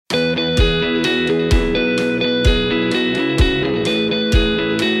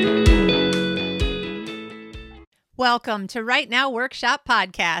Welcome to Write Now Workshop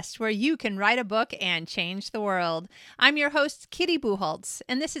Podcast, where you can write a book and change the world. I'm your host, Kitty Buchholz,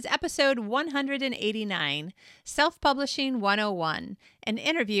 and this is episode 189, Self-Publishing 101, an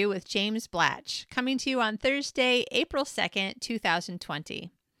interview with James Blatch, coming to you on Thursday, April 2nd, 2020.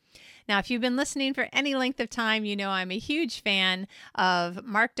 Now, if you've been listening for any length of time, you know I'm a huge fan of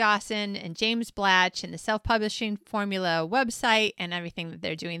Mark Dawson and James Blatch and the Self-Publishing Formula website and everything that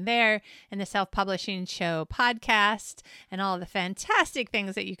they're doing there, and the Self-Publishing Show podcast and all of the fantastic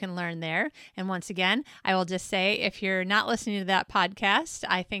things that you can learn there. And once again, I will just say, if you're not listening to that podcast,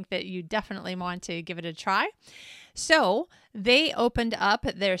 I think that you definitely want to give it a try. So they opened up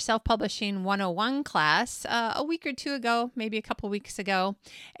their Self-Publishing 101 class a week or two ago, maybe a couple weeks ago.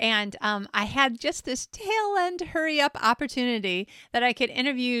 And I had just this tail end hurry up opportunity that I could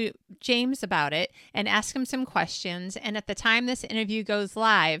interview James about it and ask him some questions. And at the time this interview goes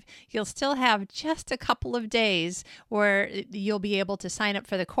live, you'll still have just a couple of days where you'll be able to sign up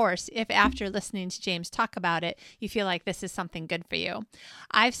for the course if after listening to James talk about it, you feel like this is something good for you.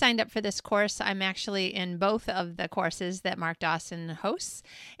 I've signed up for this course. I'm actually in both of the courses that Mark Dawson hosts,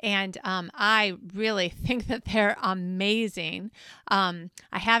 and I really think that they're amazing. I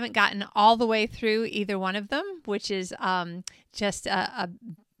haven't gotten all the way through either one of them, which is just a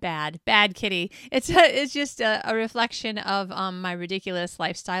bad kitty. It's just a reflection of my ridiculous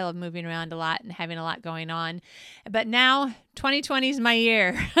lifestyle of moving around a lot and having a lot going on. But now 2020 is my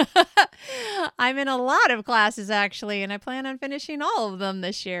year. I'm in a lot of classes actually, and I plan on finishing all of them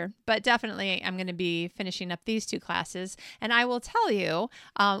this year. But definitely I'm going to be finishing up these two classes, and I will tell you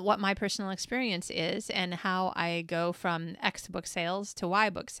what my personal experience is and how I go from X book sales to Y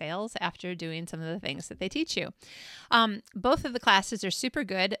book sales after doing some of the things that they teach you. Both of the classes are super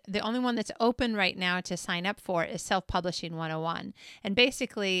good. The only one that's open right now to sign up for is Self-Publishing 101. And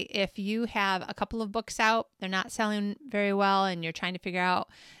basically, if you have a couple of books out, they're not selling very well, and you're trying to figure out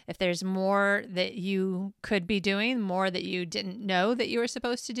if there's more that you could be doing, more that you didn't know that you were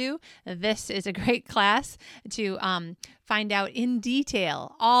supposed to do, this is a great class to find out in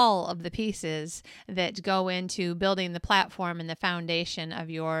detail all of the pieces that go into building the platform and the foundation of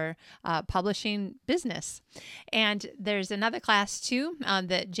your publishing business. And there's another class too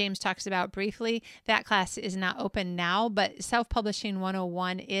that James talks about briefly. That class is not open now, but Self-Publishing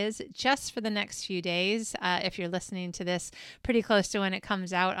 101 is just for the next few days. If you're listening to this pretty close to when it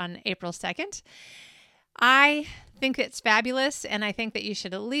comes out on April 2nd. I think it's fabulous, and I think that you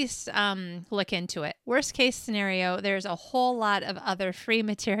should at least look into it. Worst case scenario, there's a whole lot of other free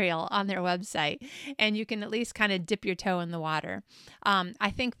material on their website, and you can at least kind of dip your toe in the water.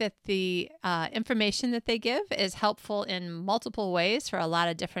 I think that the information that they give is helpful in multiple ways for a lot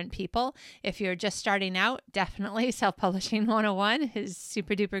of different people. If you're just starting out, definitely Self-Publishing 101 is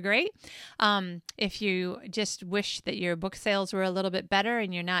super duper great. If you just wish that your book sales were a little bit better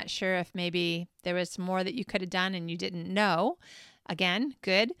and you're not sure if maybe there was more that you could have done and you didn't know, again,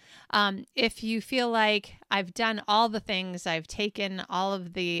 good. If you feel like I've done all the things, I've taken all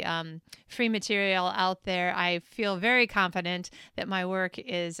of the free material out there, I feel very confident that my work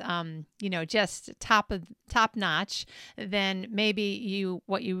is, just top notch, then maybe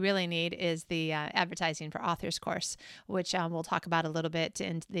what you really need is the advertising for authors course, which we'll talk about a little bit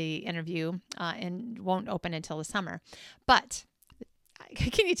in the interview and won't open until the summer. But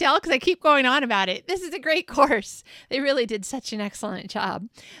can you tell? Because I keep going on about it. This is a great course. They really did such an excellent job.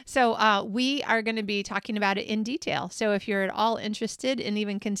 So we are going to be talking about it in detail. So if you're at all interested in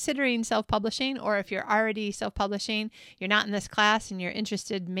even considering self-publishing, or if you're already self-publishing, you're not in this class and you're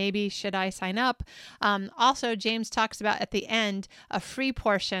interested, maybe should I sign up? Also, James talks about at the end a free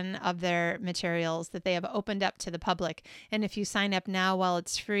portion of their materials that they have opened up to the public. And if you sign up now while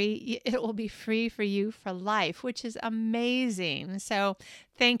it's free, it will be free for you for life, which is amazing. So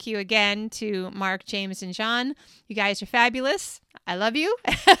thank you again to Mark, James, and John. You guys are fabulous. I love you.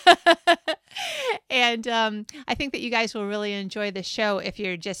 And I think that you guys will really enjoy the show if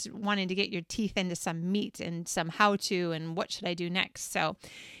you're just wanting to get your teeth into some meat and some how-to and what should I do next. So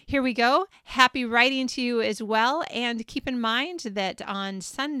here we go. Happy writing to you as well. And keep in mind that on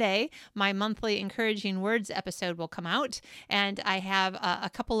Sunday, my monthly Encouraging Words episode will come out. And I have a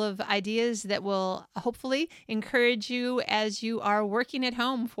couple of ideas that will hopefully encourage you as you are working at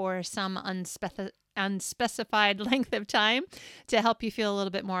home for some unspecified length of time to help you feel a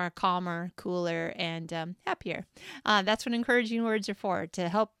little bit more calmer, cooler, and happier. That's what encouraging words are for, to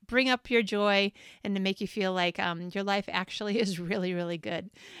help bring up your joy and to make you feel like your life actually is really, really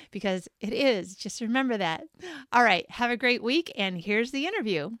good, because it is. Just remember that. All right. Have a great week. And here's the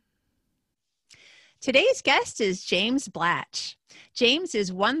interview. Today's guest is James Blatch. James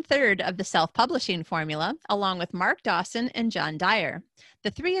is 1/3 of the self-publishing formula, along with Mark Dawson and John Dyer. The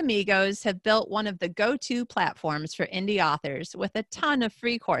three amigos have built one of the go-to platforms for indie authors with a ton of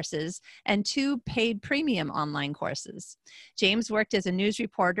free courses and 2 paid premium online courses. James worked as a news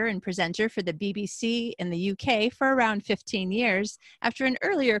reporter and presenter for the BBC in the UK for around 15 years after an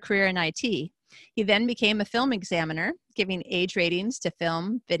earlier career in IT. He then became a film examiner, giving age ratings to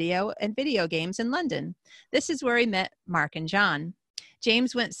film, video, and video games in London. This is where he met Mark and John.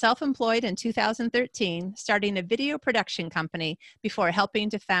 James went self-employed in 2013, starting a video production company before helping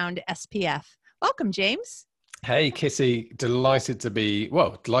to found SPF. Welcome, James. Hey, Kitty. Delighted to be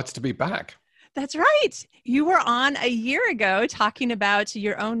back. That's right. You were on a year ago talking about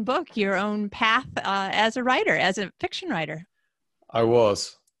your own book, your own path as a writer, as a fiction writer. I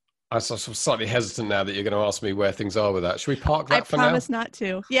was. I'm slightly hesitant now that you're going to ask me where things are with that. Should we park that for now? I promise not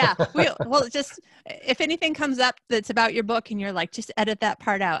to. Yeah. Well, just if anything comes up that's about your book and you're like, just edit that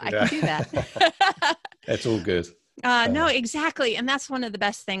part out. I can do that. It's all good. No, exactly. And that's one of the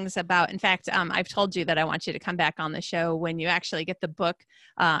best things about, in fact, I've told you that I want you to come back on the show when you actually get the book,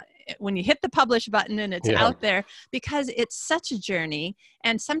 when you hit the publish button and it's out there, because it's such a journey.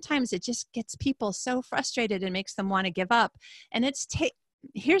 And sometimes it just gets people so frustrated and makes them want to give up. And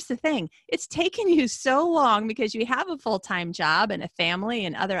here's the thing. It's taken you so long because you have a full-time job and a family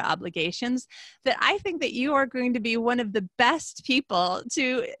and other obligations that I think that you are going to be one of the best people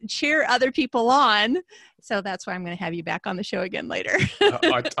to cheer other people on. So that's why I'm going to have you back on the show again later.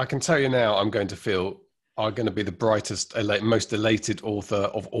 I can tell you now, I'm going to be the brightest, most elated author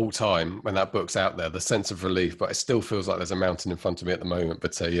of all time when that book's out there. The sense of relief, but it still feels like there's a mountain in front of me at the moment.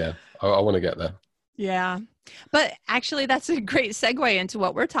 But I want to get there. Yeah. But actually, that's a great segue into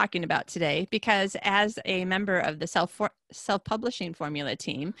what we're talking about today, because as a member of the self-publishing formula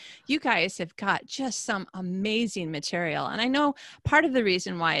team, you guys have got just some amazing material. And I know part of the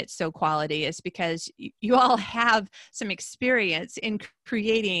reason why it's so quality is because you all have some experience in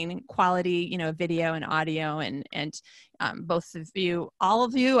creating quality, video and audio, and both of you, all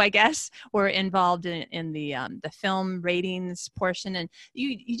of you, I guess, were involved in the film ratings portion. And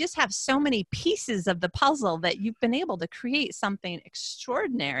you just have so many pieces of the puzzle that you've been able to create something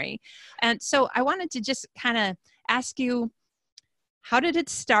extraordinary. And so I wanted to just kind of ask you, how did it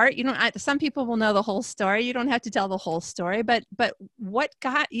start? Some people will know the whole story. You don't have to tell the whole story, but what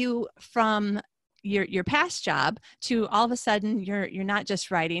got you from your past job to all of a sudden you're not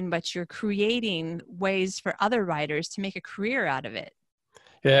just writing, but you're creating ways for other writers to make a career out of it?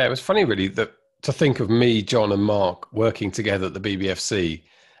 Yeah, it was funny really to think of me, John and Mark working together at the BBFC,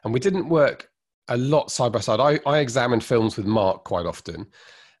 and we didn't work a lot side by side. I examined films with Mark quite often,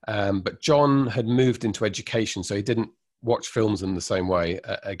 but John had moved into education, so he didn't watch films in the same way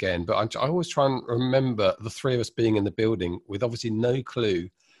again. But I always try and remember the three of us being in the building with obviously no clue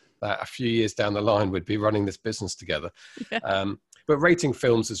that a few years down the line we'd be running this business together. Yeah. But rating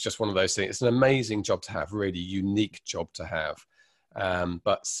films is just one of those things. It's an amazing job to have, really unique job to have.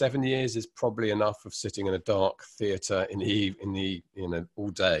 But 7 years is probably enough of sitting in a dark theatre all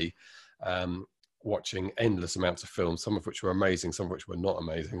day, watching endless amounts of films, some of which were amazing, some of which were not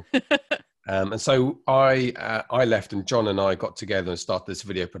amazing. And so I left, and John and I got together and started this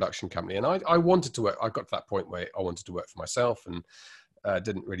video production company. And I wanted to work. I got to that point where I wanted to work for myself, and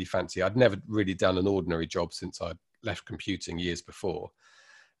didn't really fancy. I'd never really done an ordinary job since I'd left computing years before.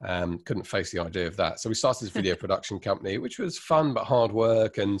 Couldn't face the idea of that. So we started this video production company, which was fun but hard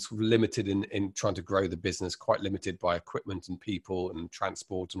work, and sort of limited in trying to grow the business, quite limited by equipment and people and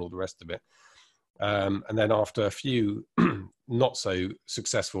transport and all the rest of it. And then after a few not so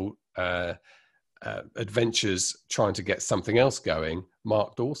successful adventures trying to get something else going,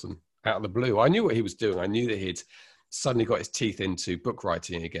 Mark Dawson, out of the blue. I knew what he was doing. I knew that he'd suddenly got his teeth into book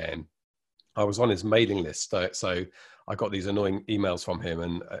writing again. I was on his mailing list, so I got these annoying emails from him,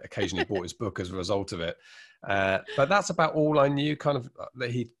 and occasionally bought his book as a result of it. But that's about all I knew, kind of,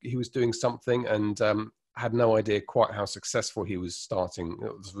 that he was doing something, and had no idea quite how successful he was starting,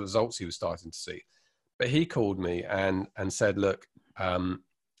 the results he was starting to see. But he called me and said, look,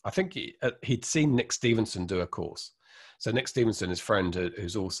 I think he'd seen Nick Stevenson do a course. So Nick Stevenson, his friend,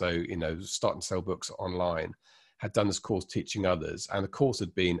 who's also, starting to sell books online, had done this course teaching others. And the course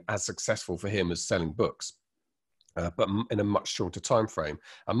had been as successful for him as selling books, but in a much shorter time frame.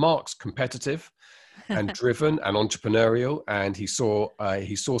 And Mark's competitive and driven and entrepreneurial, and he saw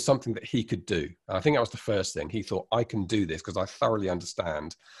something that he could do. And I think that was the first thing. He thought, I can do this because I thoroughly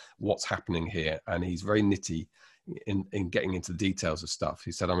understand what's happening here. And he's very nitty in getting into the details of stuff.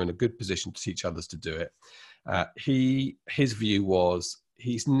 He said, I'm in a good position to teach others to do it. His view was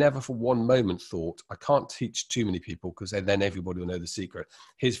he's never for one moment thought, I can't teach too many people because then everybody will know the secret.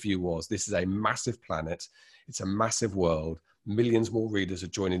 His view was, this is a massive planet. It's a massive world. Millions more readers are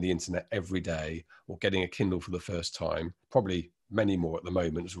joining the internet every day or getting a Kindle for the first time. Probably many more at the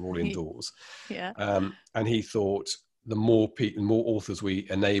moment as we're all indoors. Yeah. And he thought, the more people, more authors we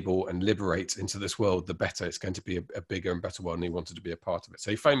enable and liberate into this world, the better it's going to be a bigger and better world. And he wanted to be a part of it.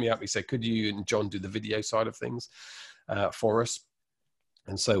 So he phoned me up. He said, could you and John do the video side of things for us?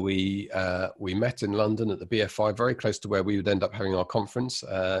 And so we met in London at the BFI, very close to where we would end up having our conference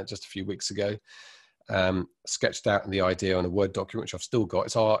just a few weeks ago. Sketched out the idea on a Word document, which I've still got.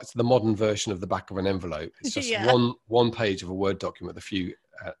 It's the modern version of the back of an envelope. It's just one page of a Word document with a few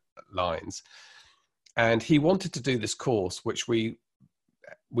lines. And he wanted to do this course, which we'd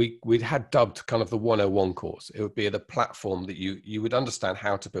had dubbed kind of the 101 course. It would be the platform that you would understand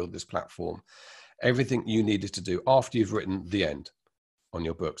how to build this platform, everything you needed to do after you've written the end on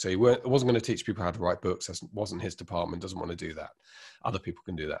your book. So he wasn't going to teach people how to write books. That wasn't his department, doesn't want to do that. Other people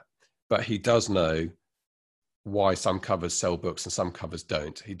can do that. But he does know why some covers sell books and some covers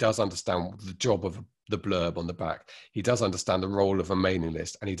don't. He does understand the job of the blurb on the back. He does understand the role of a mailing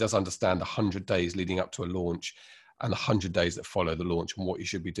list, and he does understand the 100 days leading up to a launch and the 100 days that follow the launch and what you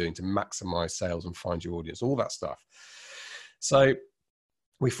should be doing to maximize sales and find your audience, all that stuff. So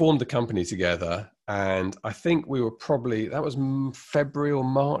we formed the company together, and I think we were probably, that was February or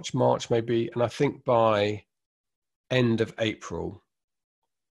March maybe. And I think by end of April,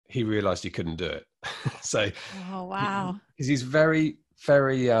 he realized he couldn't do it. So, oh, wow. Because he's very,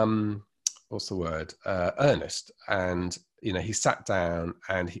 very, what's the word? Earnest. And, he sat down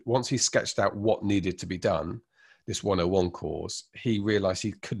and once he sketched out what needed to be done, this 101 course, he realized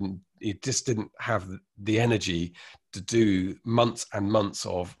he just didn't have the energy to do months and months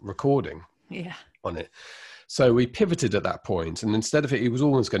of recording on it. So we pivoted at that point, and instead of it, he was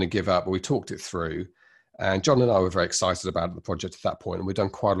almost going to give up, but we talked it through. And John and I were very excited about the project at that point, and we'd done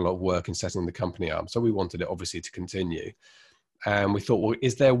quite a lot of work in setting the company up. So we wanted it obviously to continue. And we thought, well,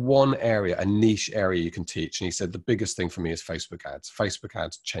 is there one area, a niche area you can teach? And he said, the biggest thing for me is Facebook ads. Facebook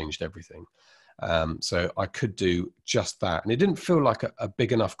ads changed everything. So I could do just that. And it didn't feel like a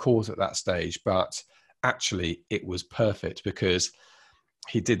big enough course at that stage, but actually it was perfect because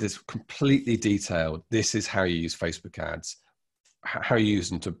he did this completely detailed. This is how you use Facebook ads, how you use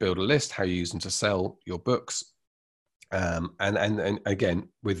them to build a list, how you use them to sell your books. And again,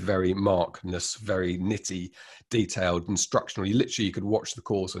 with very Markness, very nitty, detailed, instructional. You could watch the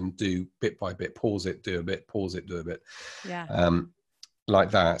course and do bit by bit, pause it, do a bit, pause it, do a bit. Like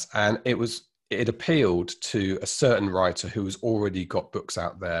that. And it appealed to a certain writer who has already got books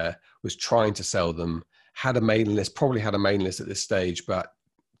out there, was trying to sell them, had a mailing list, probably had a mailing list at this stage, but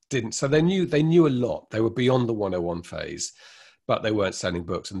didn't. So they knew a lot. They were beyond the 101 phase, but they weren't selling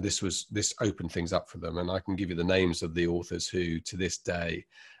books. And this opened things up for them. And I can give you the names of the authors who, to this day,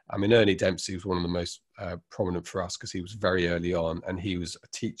 I mean, Ernie Dempsey was one of the most prominent for us because he was very early on and he was a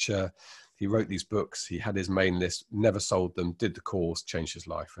teacher. He wrote these books. He had his mailing list, never sold them, did the course, changed his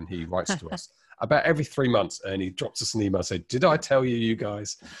life. And he writes to us about every 3 months. And he drops us an email, say, did I tell you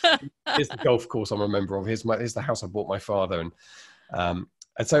guys? Here's the golf course I'm a member of. Here's the house I bought my father. And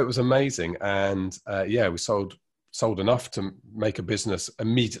so it was amazing. And we sold enough to make a business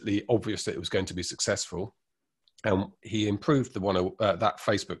immediately obvious that it was going to be successful. And he improved that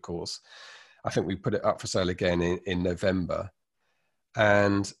Facebook course. I think we put it up for sale again in November.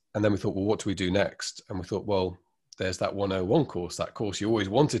 And then we thought, well, what do we do next? And we thought, well, there's that 101 course, that course you always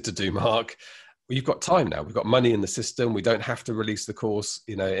wanted to do, Mark. Well, you've got time now. We've got money in the system. We don't have to release the course,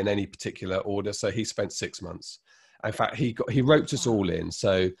 in any particular order. So he spent 6 months. In fact, he roped us all in.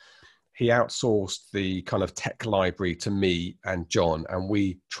 So he outsourced the kind of tech library to me and John, and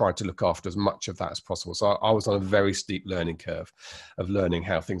we tried to look after as much of that as possible. So I was on a very steep learning curve of learning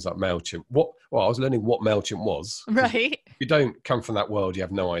how things like MailChimp, I was learning what MailChimp was. Right. If you don't come from that world, you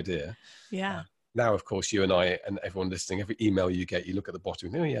have no idea. Yeah. Now, of course, you and I and everyone listening, every email you get, you look at the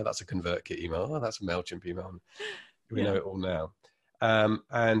bottom, oh yeah, that's a ConvertKit email. Oh, that's a MailChimp email. We know it all now.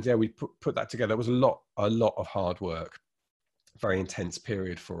 We put that together. It was a lot of hard work. Very intense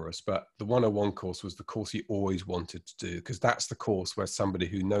period for us, but the 101 course was the course he always wanted to do, because that's the course where somebody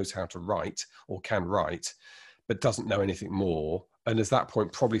who knows how to write or can write but doesn't know anything more, and at that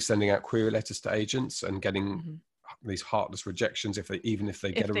point probably sending out query letters to agents and getting these heartless rejections if they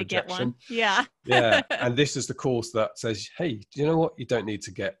get a rejection. Yeah. And this is the course that says, hey, do you know what, you don't need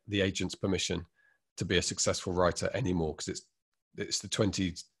to get the agent's permission to be a successful writer anymore, because it's the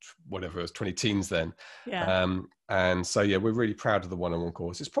 20 teens then. And so, yeah, we're really proud of the one-on-one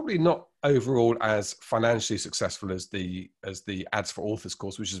course. It's probably not overall as financially successful as the Ads for Authors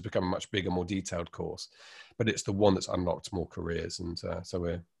course, which has become a much bigger, more detailed course, but it's the one that's unlocked more careers. And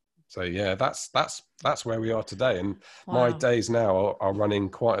so yeah, that's where we are today. And my days now are running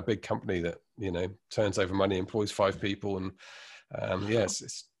quite a big company that, you know, turns over money, employs 5 people, and yes,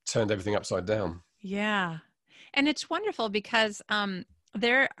 it's turned everything upside down. Yeah. And it's wonderful because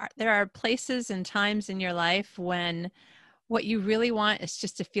there are places and times in your life when what you really want is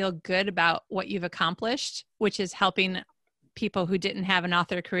just to feel good about what you've accomplished, which is helping people who didn't have an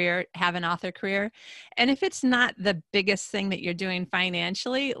author career have an author career. And if it's not the biggest thing that you're doing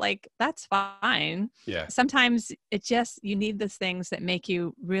financially, like, that's fine. Yeah. Sometimes you need those things that make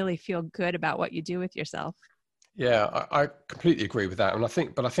you really feel good about what you do with yourself. Yeah, I completely agree with that. And I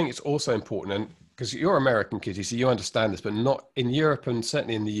think it's also important, and because you're American, Kitty, so you understand this, but not in Europe, and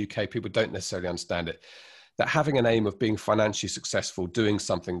certainly in the UK, people don't necessarily understand it, that having an aim of being financially successful, doing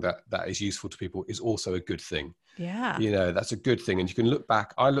something that is useful to people, is also a good thing. Yeah. You know, that's a good thing. And you can look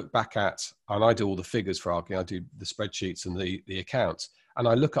back, I look back at, and I do all the figures for Arking, I do the spreadsheets and the accounts, and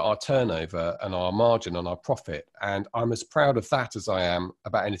I look at our turnover and our margin and our profit, and I'm as proud of that as I am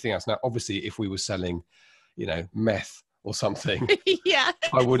about anything else. Now, obviously, if we were selling, you know, meth or something, yeah,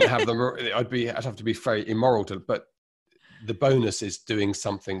 I wouldn't have them. I'd have to be very immoral but the bonus is doing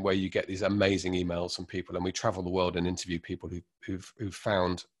something where you get these amazing emails from people, and we travel the world and interview people who've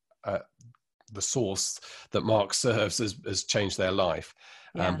found the source that Mark serves has changed their life.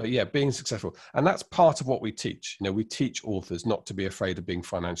 Yeah. But yeah, being successful, and that's part of what we teach. You know, we teach authors not to be afraid of being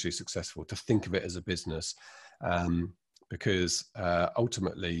financially successful, to think of it as a business, because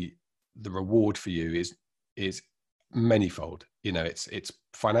ultimately the reward for you is manifold. You know, it's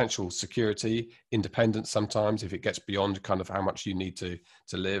financial security, independence sometimes if it gets beyond kind of how much you need to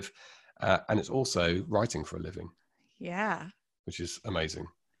live, and it's also writing for a living. Yeah, which is amazing.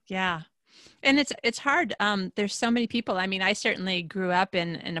 Yeah. And it's hard. There's so many people. I mean, I certainly grew up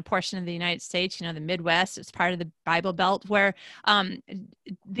in a portion of the United States, you know, the Midwest. It's part of the Bible Belt, where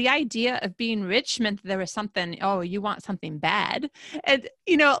the idea of being rich meant there was something, oh, you want something bad. And,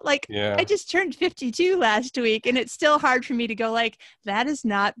 you know, like, Yeah. I just turned 52 last week, and it's still hard for me to go like, that is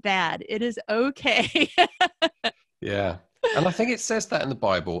not bad. It is okay. Yeah. And I think it says that in the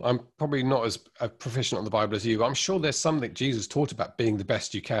Bible. I'm probably not as proficient on the Bible as you, but I'm sure there's something Jesus taught about being the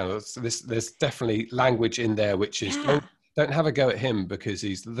best you can. There's definitely language in there which is don't have a go at him because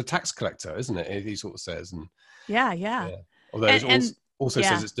he's the tax collector, isn't it? He sort of says. And yeah. Although it also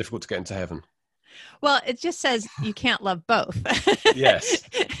says it's difficult to get into heaven. Well, it just says you can't love both. Yes.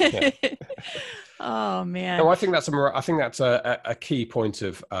 Yeah. Oh man. No, I think that's a key point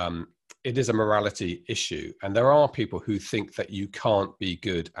of. It is a morality issue, and there are people who think that you can't be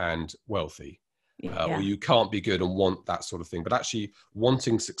good and wealthy, or you can't be good and want that sort of thing. But actually,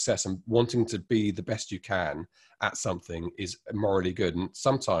 wanting success and wanting to be the best you can at something is morally good. And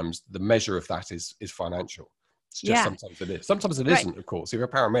sometimes the measure of that is financial. It's just sometimes it is. Sometimes it isn't. Of course, if you're a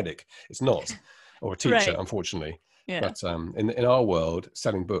paramedic, it's not, or a teacher, unfortunately. Yeah. But in our world,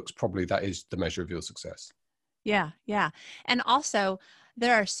 selling books, probably that is the measure of your success. Yeah, and also,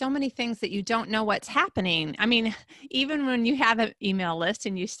 there are so many things that you don't know what's happening. I mean, even when you have an email list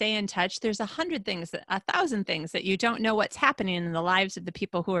and you stay in touch, there's 1,000 things that you don't know what's happening in the lives of the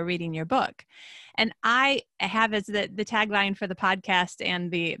people who are reading your book. And I have as the tagline for the podcast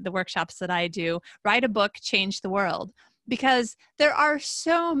and the workshops that I do, write a book, change the world. Because there are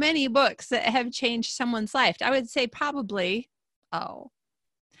so many books that have changed someone's life. I would say probably,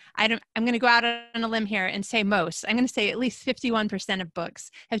 I'm going to go out on a limb here and say most. I'm going to say at least 51% of books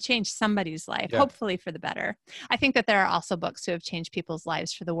have changed somebody's life, hopefully for the better. I think that there are also books who have changed people's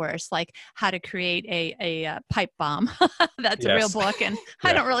lives for the worse, like How to Create a Pipe Bomb. That's a real book, and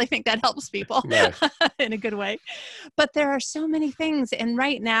I don't really think that helps people in a good way. But there are so many things. And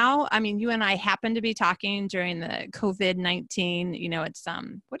right now, I mean, you and I happen to be talking during the COVID-19, you know, it's,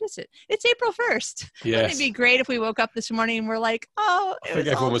 what is it? It's April 1st. Yes. Wouldn't it be great if we woke up this morning and we're like, oh, I think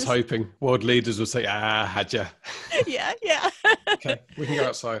everyone was hoping world leaders would say, had you? Yeah. Okay, we can go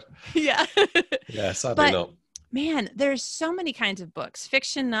outside. Yeah. Yeah, sadly not. Man, there's so many kinds of books,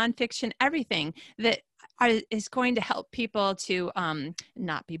 fiction, nonfiction, everything that is going to help people to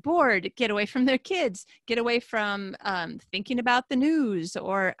not be bored, get away from their kids, get away from thinking about the news.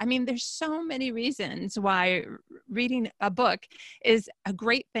 Or, I mean, there's so many reasons why reading a book is a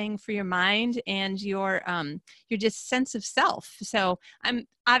great thing for your mind and your just sense of self. So I'm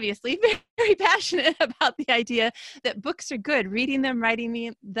obviously very passionate about the idea that books are good. Reading them,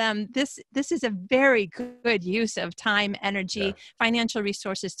 writing them, this is a very good use of time, energy, financial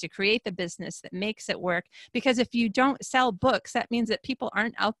resources to create the business that makes it work. Because if you don't sell books, that means that people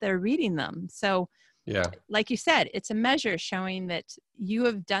aren't out there reading them. So like you said, it's a measure showing that you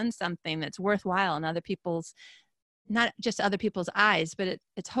have done something that's worthwhile in other people's, not just other people's eyes, but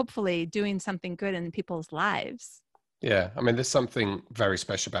it's hopefully doing something good in people's lives. Yeah, I mean, there's something very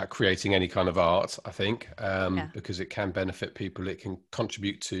special about creating any kind of art, I think, because it can benefit people, it can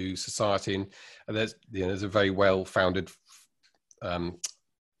contribute to society, and there's a very well-founded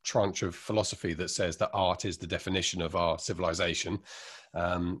tranche of philosophy that says that art is the definition of our civilization.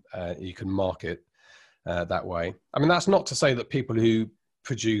 You can mark it that way. I mean, that's not to say that people who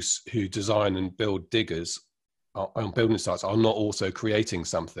design and build diggers on building sites are not also creating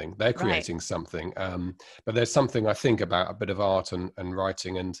something. They're creating something, but there's something I think about a bit of art and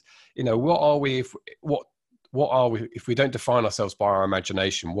writing, and what are we if we don't define ourselves by our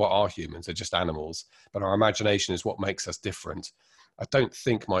imagination? What are humans? They're just animals, but our imagination is what makes us different. I don't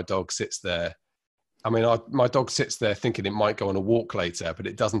think my dog sits there. I mean, my dog sits there thinking it might go on a walk later, but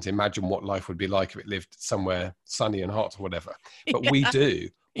it doesn't imagine what life would be like if it lived somewhere sunny and hot or whatever. But we do.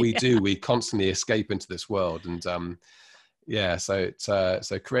 We constantly escape into this world, and so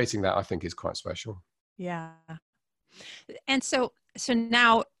creating that, I think, is quite special. And so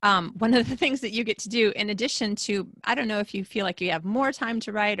now one of the things that you get to do, in addition to, I don't know if you feel like you have more time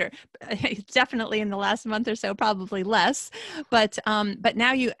to write, or definitely in the last month or so, probably less, but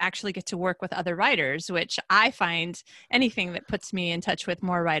now you actually get to work with other writers, which I find anything that puts me in touch with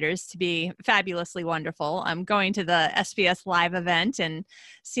more writers to be fabulously wonderful. I'm going to the SBS Live event and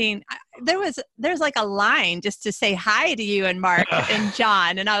seeing, there's like a line just to say hi to you and Mark and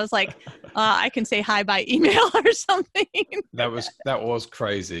John. And I was like, I can say hi by email or something. That was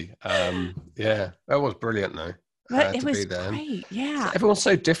crazy. That was brilliant though. But it was great. Yeah. So everyone's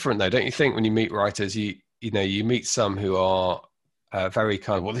so different though, don't you think? When you meet writers, you meet some who are very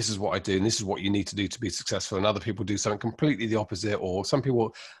kind of, well, this is what I do and this is what you need to do to be successful, and other people do something completely the opposite, or some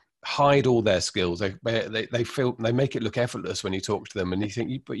people hide all their skills. They make it look effortless when you talk to them, and you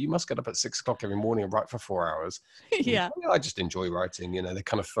think, but you must get up at 6 o'clock every morning and write for 4 hours. I just enjoy writing. They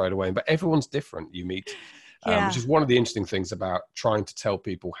kind of throw it away. But everyone's different. You meet, which is one of the interesting things about trying to tell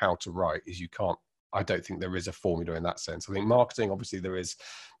people how to write, is I don't think there is a formula in that sense. I think marketing, obviously there is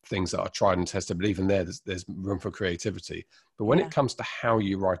things that are tried and tested, but even there's room for creativity. But when it comes to how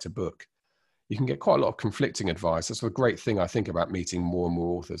you write a book, you can get quite a lot of conflicting advice. That's a great thing, I think, about meeting more and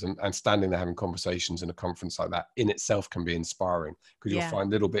more authors, and standing there having conversations in a conference like that in itself can be inspiring, because you'll find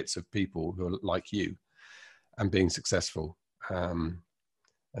little bits of people who are like you and being successful.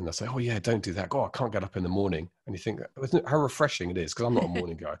 And they'll say, oh yeah, don't do that. Oh, I can't get up in the morning. And you think, how refreshing it is, because I'm not a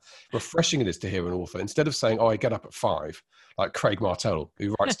morning guy. Refreshing it is to hear an author, instead of saying, oh, I get up at 5, like Craig Martell,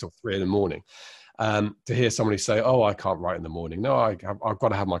 who writes till 3 in the morning. To hear somebody say, oh, I can't write in the morning. No, I've got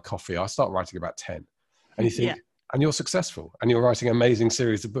to have my coffee. I start writing about 10. And you think, and you're successful, and you're writing an amazing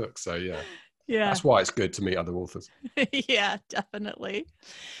series of books. So that's why it's good to meet other authors. Yeah, definitely.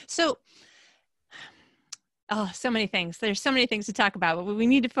 So, so many things. There's so many things to talk about, but we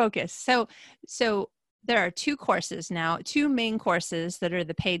need to focus. So there are 2 courses now, 2 main courses that are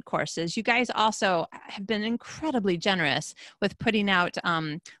the paid courses. You guys also have been incredibly generous with putting out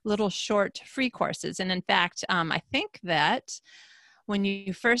little short free courses. And in fact, I think that when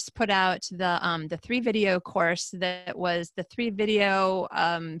you first put out the 3-video course, that was the 3-video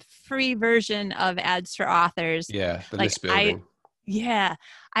free version of Ads for Authors. Yeah, the list building.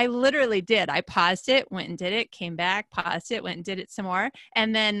 I literally did. I paused it, went and did it, came back, paused it, went and did it some more,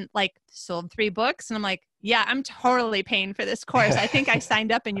 and then sold 3 books. And I'm like, yeah, I'm totally paying for this course. I think I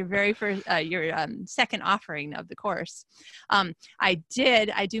signed up in your very first, your second offering of the course. I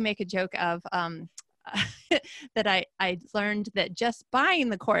do make a joke of that I learned that just buying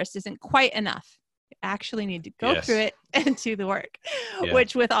the course isn't quite enough. Actually need to go through it and do the work,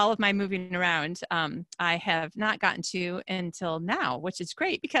 which with all of my moving around, I have not gotten to until now, which is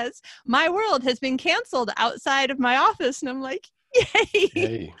great because my world has been canceled outside of my office. And I'm like,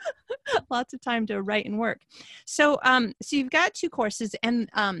 yay. Lots of time to write and work. So, so you've got 2 courses, and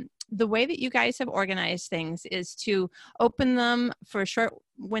the way that you guys have organized things is to open them for short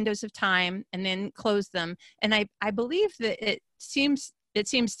windows of time and then close them. And I believe that it seems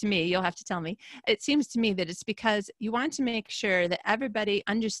to me, you'll have to tell me, it seems to me that it's because you want to make sure that everybody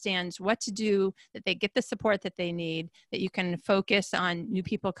understands what to do, that they get the support that they need, that you can focus on new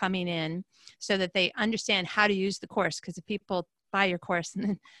people coming in so that they understand how to use the course. Because if people buy your course and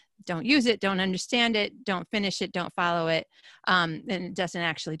then don't use it, don't understand it, don't finish it, don't follow it, and it doesn't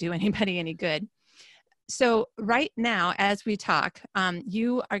actually do anybody any good. So right now, as we talk,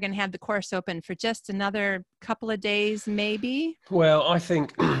 you are going to have the course open for just another couple of days, maybe? Well, I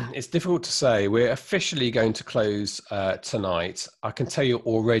think it's difficult to say. We're officially going to close tonight. I can tell you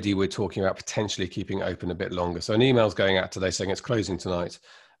already we're talking about potentially keeping it open a bit longer. So an email's going out today saying it's closing tonight.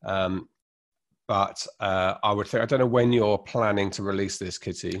 But I would think, I don't know when you're planning to release this,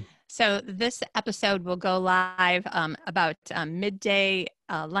 Kitty. So this episode will go live about midday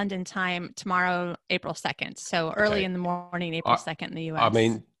London time tomorrow, April 2nd. So early in the morning, April 2nd in the US. I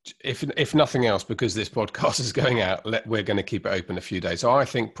mean, if nothing else, because this podcast is going out, we're going to keep it open a few days. So I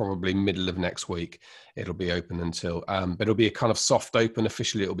think probably middle of next week it'll be open until, but it'll be a kind of soft open.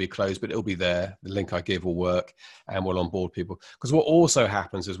 Officially it'll be closed, but it'll be there. The link I give will work, and we'll onboard people. Because what also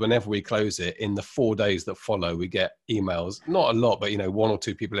happens is whenever we close it, in the 4 days that follow, we get emails, not a lot, but 1 or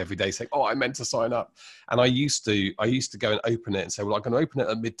 2 people every day saying, "Oh, I meant to sign up." And I used to go and open it and say, "Well, I'm going to open it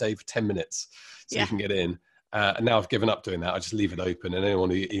at midday for 10 minutes so you can get in." And now I've given up doing that. I just leave it open, and anyone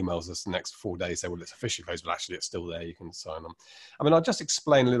who emails us the next 4 days say, "Well, it's officially closed," but actually it's still there. You can sign on. I mean, I'll just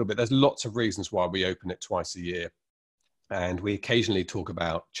explain a little bit. There's lots of reasons why we open it twice a year, and we occasionally talk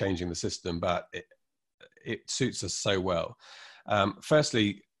about changing the system, but it suits us so well.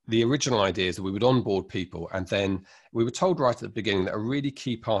 Firstly, the original idea is that we would onboard people, and then we were told right at the beginning that a really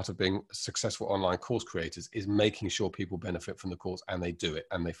key part of being successful online course creators is making sure people benefit from the course, and they do it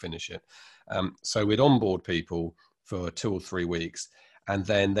and they finish it. So we'd onboard people for 2 or 3 weeks, and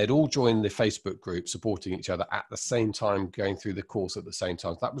then they'd all join the Facebook group supporting each other at the same time, going through the course at the same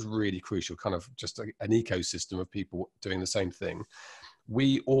time. That was really crucial, kind of just an ecosystem of people doing the same thing.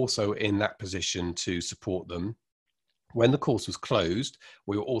 We also in that position to support them. When the course was closed,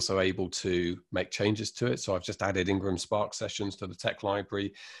 we were also able to make changes to it. So I've just added Ingram Spark sessions to the tech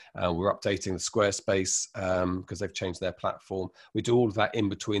library. We're updating the Squarespace because they've changed their platform. We do all of that in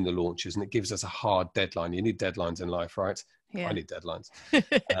between the launches, and it gives us a hard deadline. You need deadlines in life, right? Yeah. I need deadlines.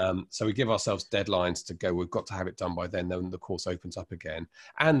 So we give ourselves deadlines to go. We've got to have it done by then the course opens up again.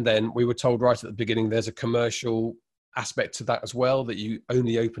 And then we were told right at the beginning, there's a commercial aspect to that as well, that you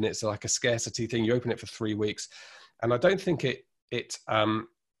only open it. So like a scarcity thing, you open it for 3 weeks. And I don't think it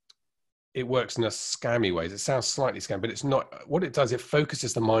works in a scammy way. It sounds slightly scammy, but it's not. What it does, it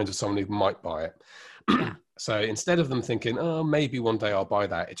focuses the mind of someone who might buy it. Yeah. So instead of them thinking, "Oh, maybe one day I'll buy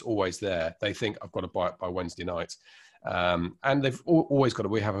that," it's always there. They think, "I've got to buy it by Wednesday night." And they've always got to,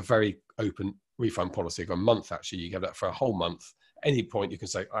 we have a very open refund policy for a month. Actually, you get that for a whole month. Any point you can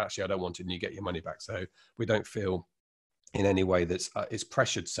say, "Actually, I don't want it," and you get your money back. So we don't feel in any way that's it's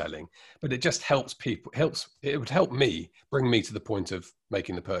pressured selling, but it just helps people. It would help me, bring me to the point of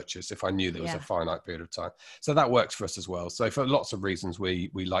making the purchase if I knew there was a finite period of time. So that works for us as well. So for lots of reasons, we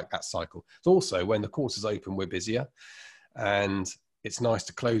like that cycle. It's also when the course is open, we're busier, and it's nice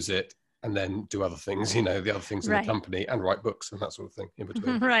to close it and then do other things, the other things in the company, and write books and that sort of thing in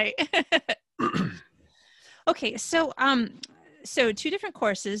between. Right. Okay. So 2 different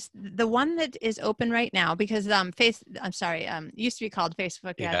courses. The one that is open right now, because used to be called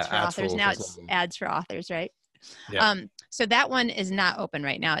Facebook Ads for Authors. Now it's Ads for Authors, right? Yeah. So that one is not open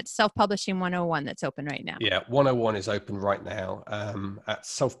right now. It's Self-Publishing 101 that's open right now. Yeah, 101 is open right now at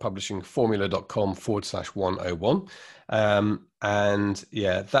selfpublishingformula.com/101. And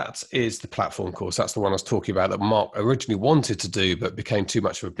yeah, that is the platform course. That's the one I was talking about that Mark originally wanted to do, but became too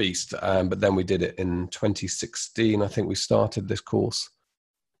much of a beast. But then we did it in 2016. I think we started this course.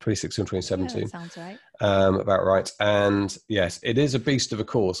 2016, 2017. Yeah, that sounds right. About right. And yes, it is a beast of a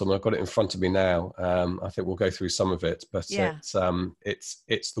course. I mean, I've got it in front of me now. I think we'll go through some of it, but it's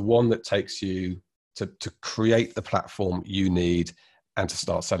the one that takes you to create the platform you need and to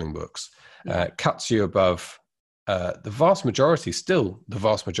start selling books. Cuts you above the vast majority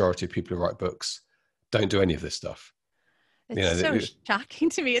of people who write books don't do any of this stuff. It's so shocking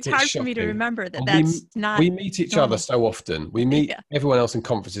to me. It's hard for me to remember that that's not. We meet each other so often. We meet everyone else in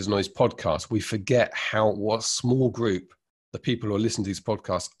conferences and on these podcasts. We forget what small group the people who are listening to these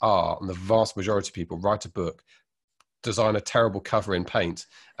podcasts are, and the vast majority of people write a book, design a terrible cover in paint,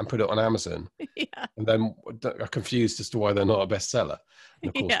 and put it on Amazon, and then are confused as to why they're not a bestseller. And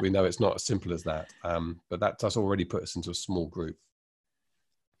of course, we know it's not as simple as that. But that does already put us into a small group.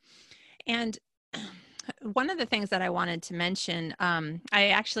 And one of the things that I wanted to mention, I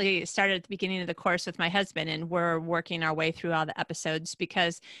actually started at the beginning of the course with my husband, and we're working our way through all the episodes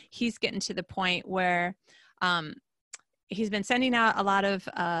because he's getting to the point where he's been sending out a lot of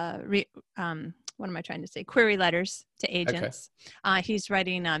what am I trying to say? Query letters to agents. Okay. He's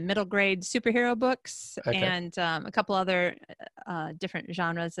writing middle grade superhero books and a couple other different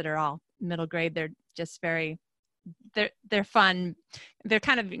genres that are all middle grade. They're just they're fun. They're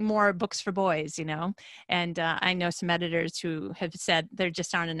kind of more books for boys, you know. And I know some editors who have said there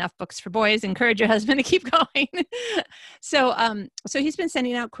just aren't enough books for boys. Encourage your husband to keep going. So he's been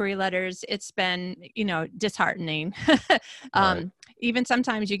sending out query letters. It's been, you know, disheartening. Right. Even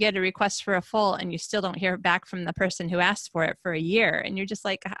sometimes you get a request for a full and you still don't hear back from the person who asked for it for a year. And you're just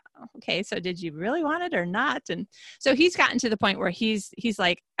like, okay, so did you really want it or not? And so he's gotten to the point where he's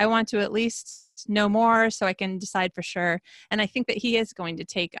like, I want to at least know more so I can decide for sure. And I think that he is going to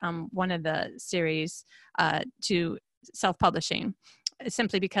take one of the series to self-publishing,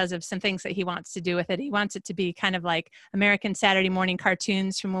 simply because of some things that he wants to do with it. He wants it to be kind of like American Saturday morning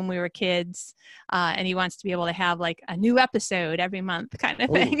cartoons from when we were kids. And he wants to be able to have like a new episode every month kind of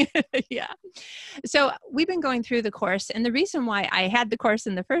thing. Yeah. So we've been going through the course. And the reason why I had the course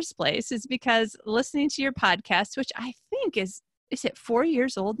in the first place is because listening to your podcast, which I think is it 4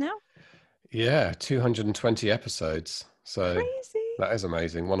 years old now? Yeah, 220 episodes. So crazy. That is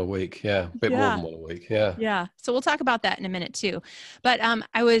amazing. One a week. Yeah. A bit more than one a week. Yeah. Yeah. So we'll talk about that in a minute too. But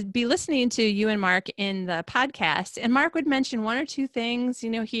I would be listening to you and Mark in the podcast, and Mark would mention one or two things, you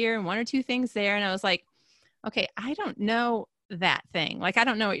know, here and one or two things there. And I was like, okay, I don't know that thing. Like, I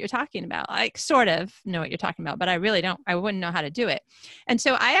don't know what you're talking about. I sort of know what you're talking about, but I really don't. I wouldn't know how to do it. And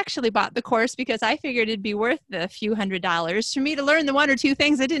so I actually bought the course because I figured it'd be worth the few $100s for me to learn the one or two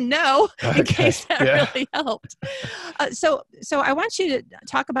things I didn't know in case that really helped. So I want you to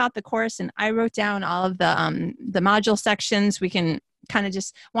talk about the course, and I wrote down all of the module sections. We can kind of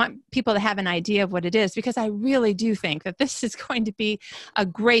just want people to have an idea of what it is, because I really do think that this is going to be a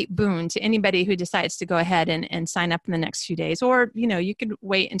great boon to anybody who decides to go ahead and sign up in the next few days, or, you know, you could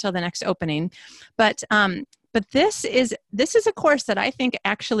wait until the next opening. But this is a course that I think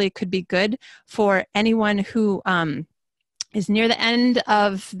actually could be good for anyone who is near the end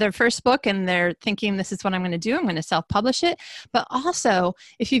of their first book and they're thinking, this is what I'm going to do. I'm going to self-publish it. But also,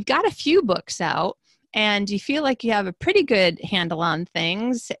 if you've got a few books out and you feel like you have a pretty good handle on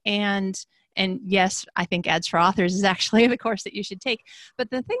things, and yes, I think Ads for Authors is actually the course that you should take. But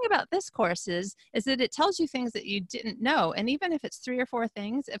the thing about this course is that it tells you things that you didn't know. And even if it's 3 or 4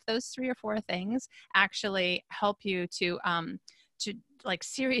 things, if those 3 or 4 things actually help you to like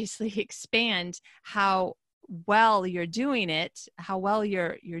seriously expand how well you're doing it, how well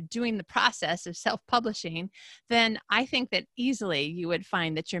you're doing the process of self-publishing, then I think that easily you would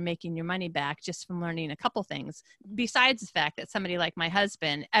find that you're making your money back just from learning a couple things, besides the fact that somebody like my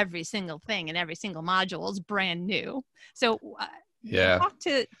husband, every single thing and every single module is brand new. So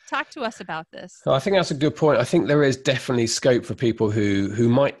talk to us about this. I think that's a good point. I think there is definitely scope for people who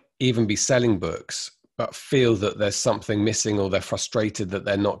might even be selling books but feel that there's something missing, or they're frustrated that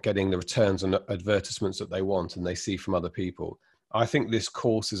they're not getting the returns on advertisements that they want and they see from other people. I think this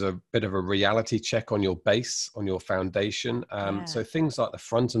course is a bit of a reality check on your base, on your foundation. So things like the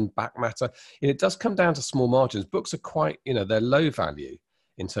front and back matter, it does come down to small margins. Books are quite, they're low value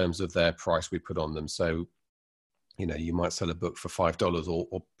in terms of their price we put on them. So, you might sell a book for $5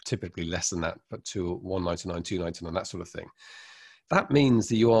 or typically less than that, but to $1.99, $2.99, that sort of thing. That means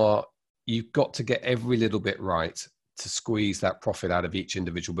that you've got to get every little bit right to squeeze that profit out of each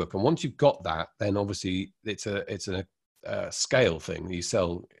individual book. And once you've got that, then obviously it's a scale thing. You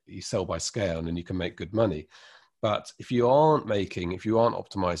sell by scale, and then you can make good money. But if you aren't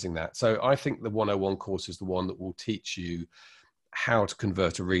optimizing that, so I think the 101 course is the one that will teach you how to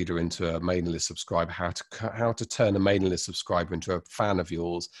convert a reader into a mailing list subscriber, how to turn a mailing list subscriber into a fan of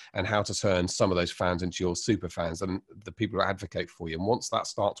yours, and how to turn some of those fans into your super fans and the people who advocate for you. And once that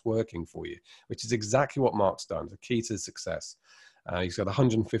starts working for you, which is exactly what Mark's done, the key to success. He's got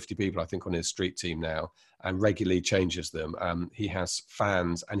 150 people, I think, on his street team now, and regularly changes them. He has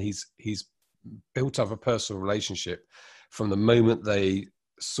fans, and he's built up a personal relationship from the moment they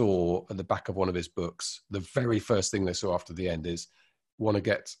saw at the back of one of his books. The very first thing they saw after the end is, want to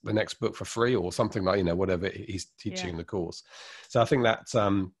get the next book for free, or something like, whatever he's teaching in the course. So I think that,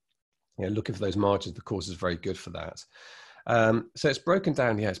 looking for those margins, the course is very good for that. So it's broken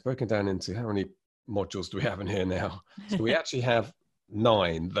down into, how many modules do we have in here now? So we actually have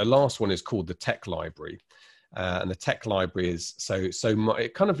 9. The last one is called the Tech Library. And the Tech Library is, so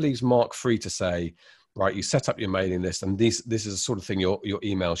it kind of leaves Mark free to say, right, you set up your mailing list, and this is the sort of thing your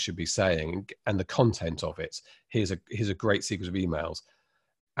email should be saying, and the content of it. Here's a great sequence of emails,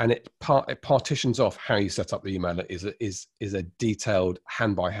 and it partitions off how you set up the email. Is a detailed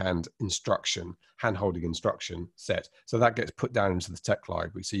hand-by-hand hand-holding instruction set. So that gets put down into the Tech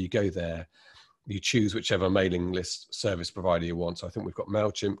Library. So you go there, You choose whichever mailing list service provider you want. So I think we've got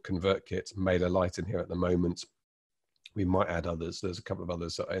MailChimp, ConvertKit, MailerLite in here at the moment. We might add others. There's a couple of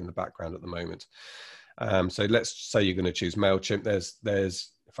others that are in the background at the moment. So let's say you're going to choose MailChimp.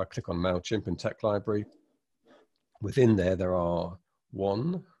 There's if I click on MailChimp in Tech Library, within there are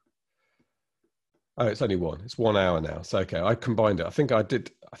one. Oh, it's only one. It's 1 hour now. So, okay, I combined it. I think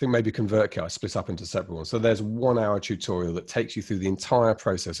maybe ConvertKit I split up into separate ones. So there's 1 hour tutorial that takes you through the entire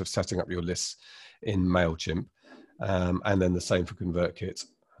process of setting up your lists in MailChimp. And then the same for ConvertKit.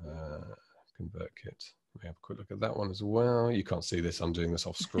 ConvertKit. Let me have a quick look at that one as well. You can't see this. I'm doing this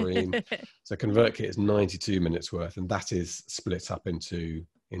off screen. So ConvertKit is 92 minutes worth, and that is split up into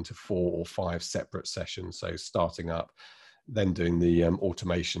 4 or 5 separate sessions. So starting up, then doing the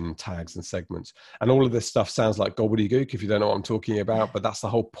automation tags and segments. And all of this stuff sounds like gobbledygook if you don't know what I'm talking about, but that's the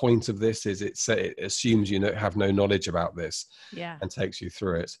whole point of this, is it assumes you have no knowledge about this, and takes you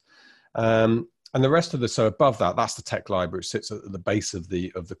through it. And the rest of so above that, that's the tech library, which sits at the base of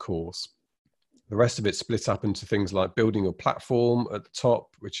the course. The rest of it split up into things like building a platform at the top,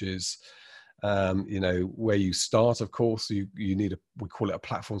 which is where you start. Of course, you need we call it a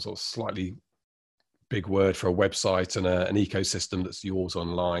platform, sort of slightly big word for a website and an ecosystem that's yours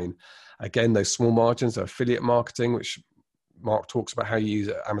online. Again, those small margins are affiliate marketing, which Mark talks about how you use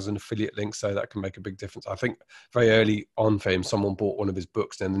Amazon affiliate links, so that can make a big difference. I think very early on for him, someone bought one of his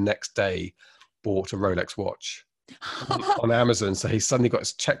books and the next day bought a Rolex watch on Amazon. So he suddenly got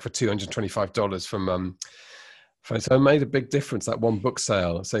his check for $225 from so it made a big difference, that one book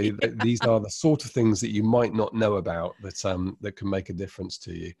sale. So these are the sort of things that you might not know about that can make a difference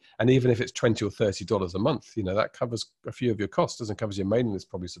to you. And even if it's $20 or $30 a month, that covers a few of your costs. Doesn't cover your mailing list,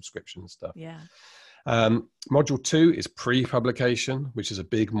 probably subscription and stuff. Yeah. Module 2 is pre-publication, which is a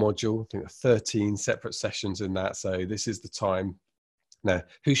big module. I think there are 13 separate sessions in that. So this is the time. Now,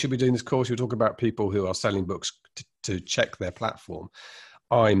 who should be doing this course? You're talking about people who are selling books to check their platform.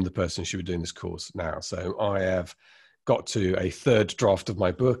 I'm the person who should be doing this course now. So I have got to a third draft of my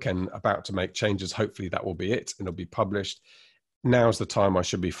book and about to make changes. Hopefully that will be it and it'll be published. Now's the time I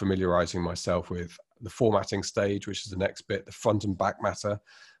should be familiarizing myself with the formatting stage, which is the next bit, the front and back matter,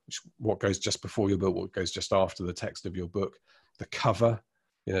 which what goes just before your book, what goes just after the text of your book, the cover.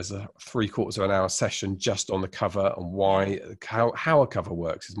 There's a 3/4 of an hour session just on the cover and why, how a cover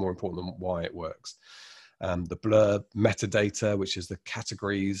works is more important than why it works. The blurb, metadata, which is the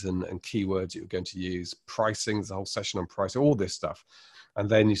categories and keywords you're going to use, pricing, there's a whole session on pricing, all this stuff. And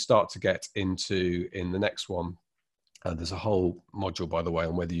then you start to get into, in the next one, there's a whole module, by the way,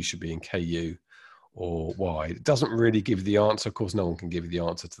 on whether you should be in KU or wide. It doesn't really give you the answer. Of course, no one can give you the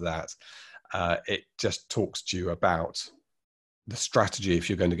answer to that. It just talks to you about the strategy if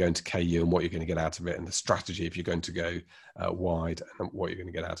you're going to go into KU and what you're going to get out of it, and the strategy if you're going to go wide and what you're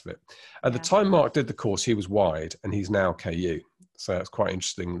going to get out of it. At the time Mark did the course, he was wide and he's now KU. So it's quite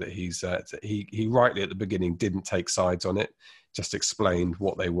interesting that he rightly at the beginning didn't take sides on it, just explained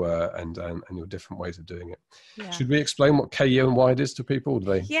what they were and your different ways of doing it. Yeah. Should we explain what KU and wide is to people?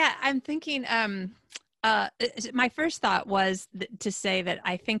 Yeah, I'm thinking my first thought was to say that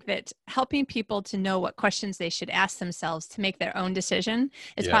I think that helping people to know what questions they should ask themselves to make their own decision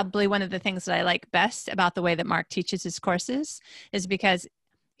is probably one of the things that I like best about the way that Mark teaches his courses, is because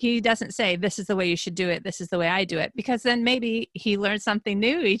he doesn't say, this is the way you should do it, this is the way I do it, because then maybe he learns something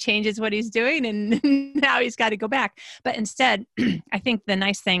new, he changes what he's doing, and now he's got to go back. But instead, I think the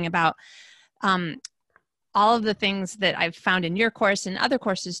nice thing about all of the things that I've found in your course and other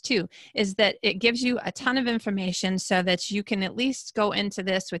courses too, is that it gives you a ton of information so that you can at least go into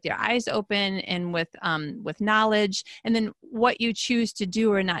this with your eyes open and with knowledge. And then what you choose to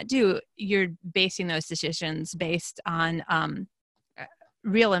do or not do, you're basing those decisions based on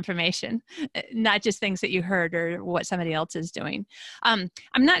real information, not just things that you heard or what somebody else is doing. I'm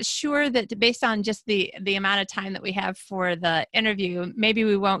not sure that based on just the amount of time that we have for the interview, maybe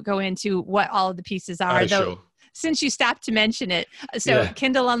we won't go into what all of the pieces are, though. Sure. Since you stopped to mention it. So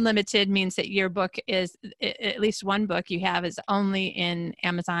Kindle Unlimited means that your book is, at least one book you have is only in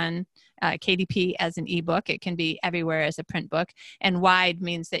Amazon KDP as an ebook. It can be everywhere as a print book. And wide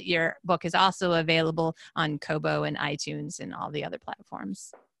means that your book is also available on Kobo and iTunes and all the other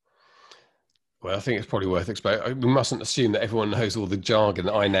platforms. Well, I think it's probably worth explaining. We mustn't assume that everyone knows all the jargon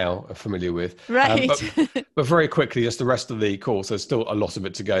that I now am familiar with. Right. But very quickly, just the rest of the course, there's still a lot of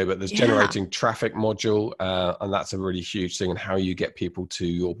it to go, but there's generating traffic module, and that's a really huge thing, and how you get people to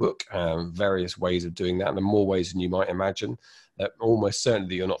your book, various ways of doing that, and there are more ways than you might imagine, that almost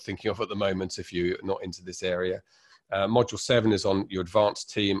certainly you're not thinking of at the moment if you're not into this area. Module 7 is on your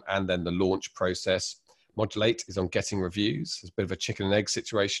advanced team and then the launch process. Modulate is on getting reviews. It's a bit of a chicken and egg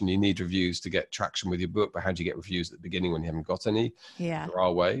situation. You need reviews to get traction with your book, but how do you get reviews at the beginning when you haven't got any? Yeah. There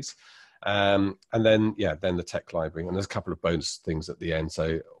are ways. And then the tech library. And there's a couple of bonus things at the end.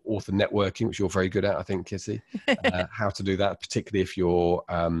 So author networking, which you're very good at, I think, Kitty. How to do that, particularly if you're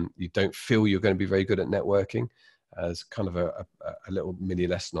you don't feel you're going to be very good at networking. There's kind of a little mini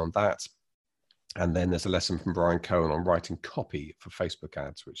lesson on that. And then there's a lesson from Brian Cohen on writing copy for Facebook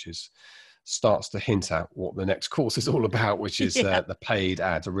ads, which starts to hint at what the next course is all about, which is the paid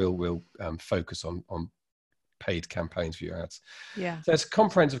ads, a real focus on paid campaigns for your ads. Yeah. So it's a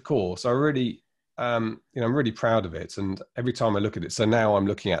comprehensive course. I really, I'm really proud of it. And every time I look at it, so now I'm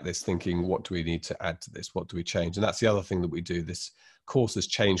looking at this thinking, what do we need to add to this? What do we change? And that's the other thing that we do. This course has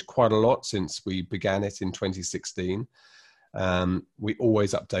changed quite a lot since we began it in 2016. We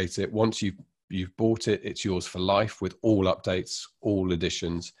always update it. Once you've bought it, it's yours for life with all updates, all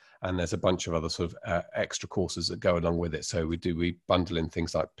editions. And there's a bunch of other sort of extra courses that go along with it. So we bundle in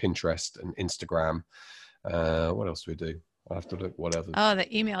things like Pinterest and Instagram. What else do we do? I have to look. What else? Oh,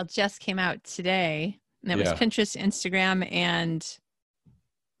 the email just came out today. And it was Pinterest, Instagram, and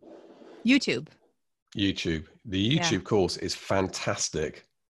YouTube. The YouTube course is fantastic.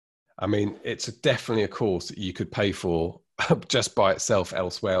 I mean, it's definitely a course that you could pay for just by itself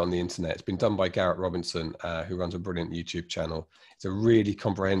elsewhere on the internet. It's been done by Garrett Robinson, who runs a brilliant YouTube channel. It's a really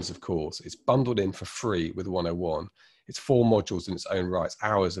comprehensive course. It's bundled in for free with 101. It's 4 modules in its own right, it's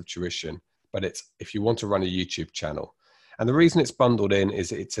hours of tuition. But it's if you want to run a YouTube channel. And the reason it's bundled in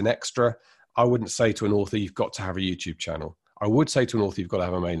is it's an extra. I wouldn't say to an author, you've got to have a YouTube channel. I would say to an author, you've got to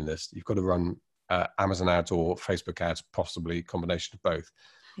have a mailing list. You've got to run Amazon ads or Facebook ads, possibly a combination of both.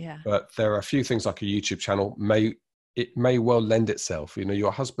 Yeah. But there are a few things like a YouTube channel. It may well lend itself.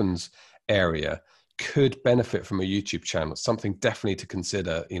 Your husband's area could benefit from a YouTube channel. Something definitely to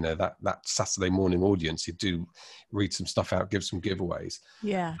consider. That Saturday morning audience. You do read some stuff out, give some giveaways.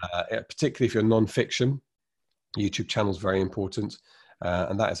 Yeah. Particularly if you're non-fiction, YouTube channel is very important.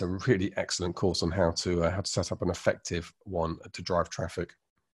 And that is a really excellent course on how to set up an effective one to drive traffic.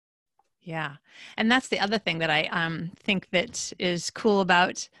 Yeah. And that's the other thing that I think that is cool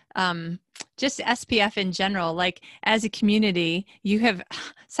about just SPF in general. Like as a community, you have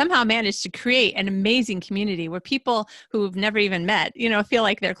somehow managed to create an amazing community where people who've never even met, feel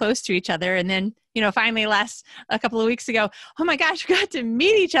like they're close to each other. And then, finally a couple of weeks ago, oh my gosh, we got to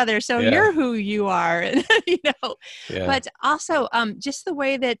meet each other. So you're who you are, But also just the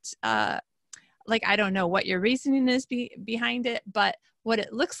way that, I don't know what your reasoning is behind it, but what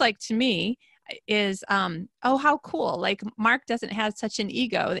it looks like to me is, how cool. Like Mark doesn't have such an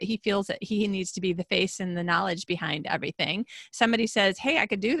ego that he feels that he needs to be the face and the knowledge behind everything. Somebody says, hey, I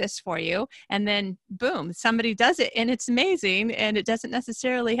could do this for you. And then boom, somebody does it and it's amazing. And it doesn't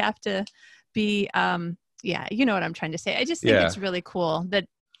necessarily have to be, you know what I'm trying to say. I just think it's really cool that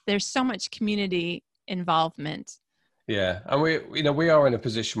there's so much community involvement. Yeah. And we are in a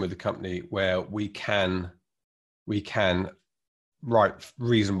position with the company where we can write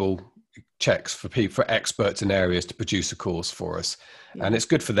reasonable checks for experts in areas to produce a course for us. And it's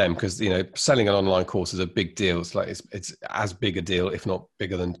good for them because selling an online course is a big deal. It's like it's as big a deal, if not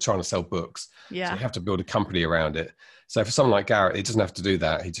bigger, than trying to sell books. So you have to build a company around it. So for someone like Garrett, he doesn't have to do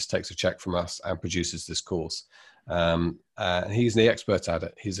that. He just takes a check from us and produces this course. And he's the expert at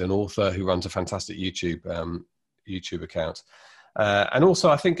it. He's an author who runs a fantastic YouTube account. And also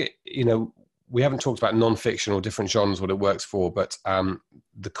I think we haven't talked about non-fiction or different genres, what it works for, but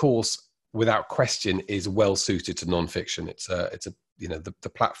the course, without question, is well suited to non-fiction. It's the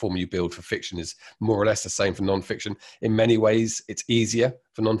platform you build for fiction is more or less the same for non-fiction. In many ways, it's easier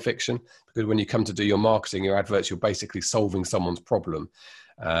for non-fiction because when you come to do your marketing, your adverts, you're basically solving someone's problem,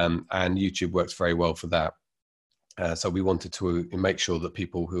 and YouTube works very well for that. So we wanted to make sure that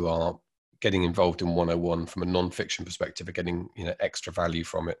people who are getting involved in 101 from a non-fiction perspective are getting extra value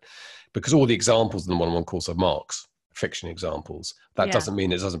from it, because all the examples in the 101 course are Mark's fiction examples. That doesn't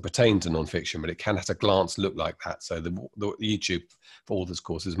mean it doesn't pertain to non-fiction, but it can at a glance look like that. So the YouTube for authors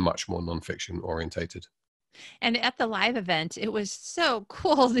course is much more non-fiction orientated. And at the live event, it was so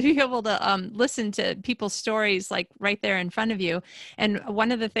cool to be able to listen to people's stories like right there in front of you. And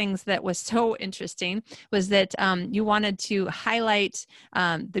one of the things that was so interesting was that you wanted to highlight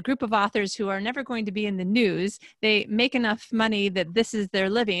the group of authors who are never going to be in the news. They make enough money that this is their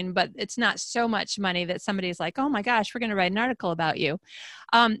living, but it's not so much money that somebody's like, oh my gosh, we're going to write an article about you.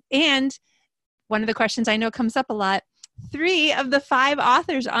 And one of the questions I know comes up a lot, 3 of the 5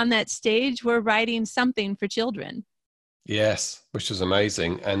 authors on that stage were writing something for children. Yes, which was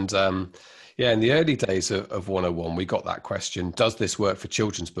amazing. And, Yeah, in the early days of 101, we got that question, does this work for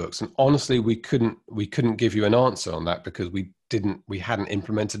children's books? And honestly, we couldn't give you an answer on that because we hadn't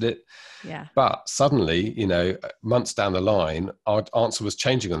implemented it. Yeah. But suddenly, months down the line, our answer was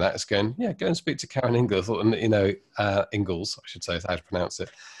changing on that. It's going, yeah, go and speak to Karen Ingalls, and Ingalls, I should say, is how to pronounce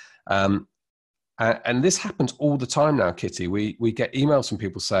it. And this happens all the time now, Kitty. We get emails from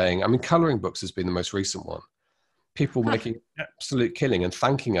people saying, I mean, colouring books has been the most recent one. People making absolute killing and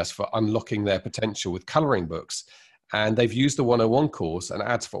thanking us for unlocking their potential with colouring books. And they've used the 101 course and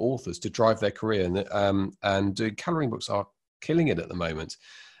ads for authors to drive their career. And doing colouring books are killing it at the moment.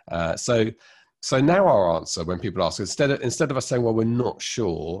 So now our answer when people ask, instead of us saying, well, we're not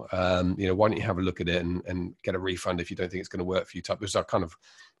sure, why don't you have a look at it and get a refund if you don't think it's going to work for you, which is our kind of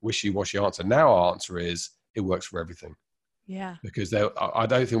wishy-washy answer. Now our answer is it works for everything. Yeah. Because I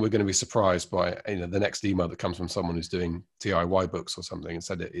don't think we're going to be surprised by the next email that comes from someone who's doing DIY books or something and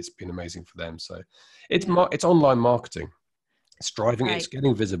said it's been amazing for them. So it's online marketing. It's driving it, it's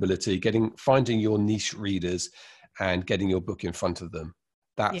getting visibility, finding your niche readers and getting your book in front of them.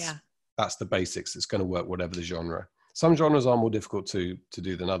 That's the basics. It's going to work whatever the genre. Some genres are more difficult to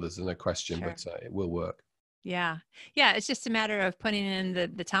do than others, there's no question, sure. But it will work. Yeah. Yeah. It's just a matter of putting in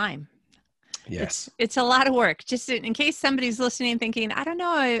the time. Yes. It's a lot of work. Just in case somebody's listening thinking, I don't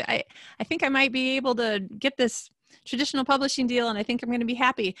know, I think I might be able to get this traditional publishing deal and I think I'm going to be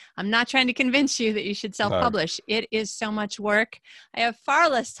happy. I'm not trying to convince you that you should self-publish. No. It is so much work. I have far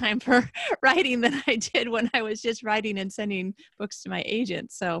less time for writing than I did when I was just writing and sending books to my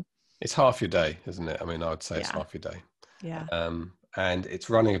agent. So it's half your day, isn't it? I mean, I would say it's half your day. Yeah. And it's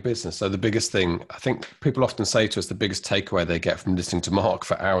running a business. So the biggest thing, I think people often say to us, the biggest takeaway they get from listening to Mark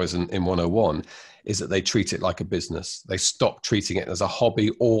for hours in 101 is that they treat it like a business. They stop treating it as a hobby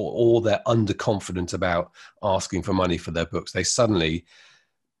or they're underconfident about asking for money for their books. They suddenly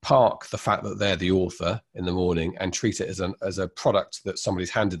park the fact that they're the author in the morning and treat it as a product that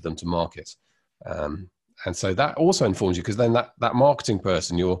somebody's handed them to market. And so that also informs you because then that marketing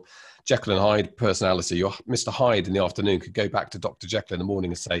person, your Jekyll and Hyde personality, your Mr. Hyde in the afternoon could go back to Dr. Jekyll in the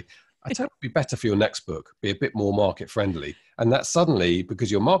morning and say, I think it would be better for your next book, be a bit more market friendly. And that suddenly, because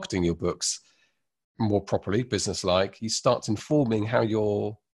you're marketing your books more properly, business-like, you start informing how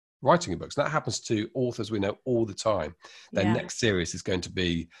you're writing your books. And that happens to authors we know all the time. Their next series is going to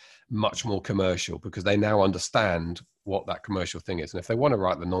be much more commercial because they now understand what that commercial thing is. And if they want to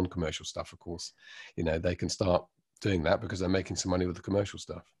write the non-commercial stuff, of course, they can start doing that because they're making some money with the commercial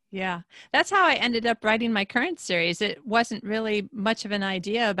stuff. Yeah, that's how I ended up writing my current series. It wasn't really much of an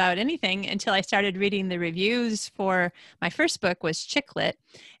idea about anything until I started reading the reviews for my first book was Chick Lit.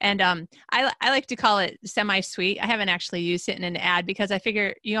 And I like to call it semi-sweet. I haven't actually used it in an ad because I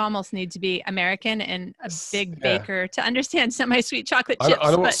figure you almost need to be American and a big baker to understand semi-sweet chocolate chips.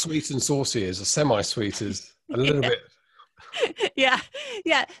 I know what sweet and saucy is. A semi-sweet is a little bit. Yeah.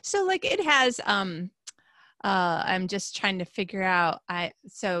 So like it has... I'm just trying to figure out, I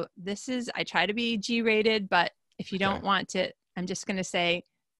try to be G-rated, but if you don't want it, I'm just going to say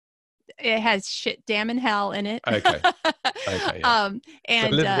it has shit, damn, and hell in it. Okay. Yeah. And so a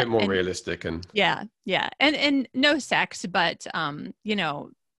little bit more realistic and and no sex, but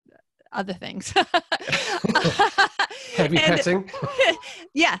other things. Heavy petting?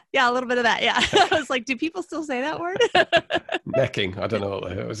 Yeah, a little bit of that. Yeah. I was like, do people still say that word? Necking. I don't know what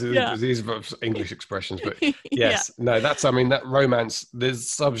they are. These are English expressions, but yes. No, that romance, there's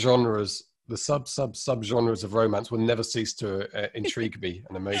subgenres, the subgenres of romance will never cease to intrigue me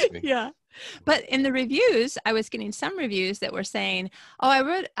and amaze me. Yeah. But in the reviews, I was getting some reviews that were saying,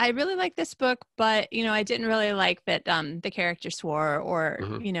 oh, I really like this book, but, I didn't really like that the character swore or,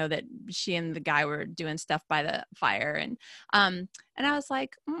 that she and the guy were doing stuff by the fire. And I was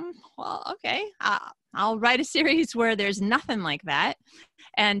like, well, okay, I'll write a series where there's nothing like that.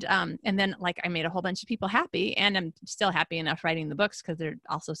 And then like I made a whole bunch of people happy and I'm still happy enough writing the books because they're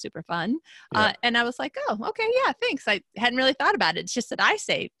also super fun. And I was like, oh, okay. Yeah, thanks. I hadn't really thought about it. It's just that I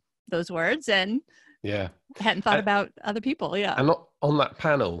say those words and hadn't thought about other people. Yeah. And on that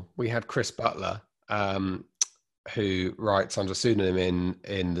panel, we had Chris Butler, who writes under a pseudonym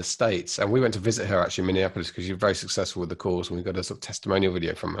in the States. And we went to visit her actually in Minneapolis because she's very successful with the course. And we got a sort of testimonial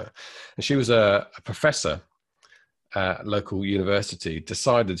video from her. And she was a professor at a local university,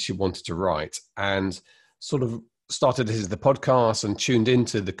 decided she wanted to write and sort of started the podcast and tuned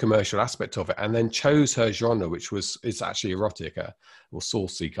into the commercial aspect of it and then chose her genre, which is actually erotica or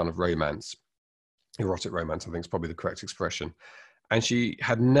saucy kind of romance. Erotic romance, I think is probably the correct expression. And she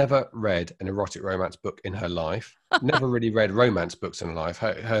had never read an erotic romance book in her life, never really read romance books in her life.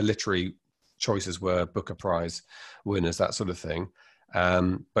 Her literary choices were Booker Prize winners, that sort of thing.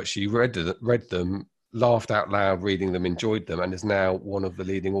 But she read them, laughed out loud reading them, enjoyed them, and is now one of the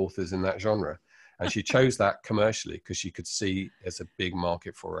leading authors in that genre. And she chose that commercially because she could see there's a big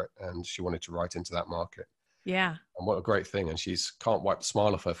market for it, and she wanted to write into that market. Yeah. And what a great thing. And she's can't wipe the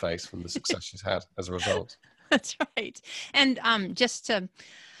smile off her face from the success she's had as a result. That's right. And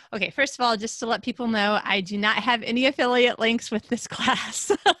okay, first of all, just to let people know, I do not have any affiliate links with this class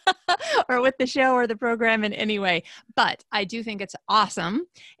or with the show or the program in any way, but I do think it's awesome.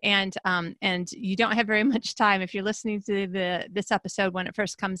 And you don't have very much time. If you're listening to this episode when it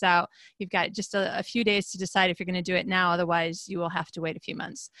first comes out, you've got just a few days to decide if you're going to do it now. Otherwise, you will have to wait a few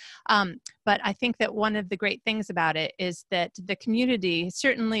months. But I think that one of the great things about it is that the community,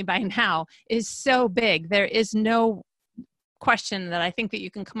 certainly by now, is so big. There is no question that I think that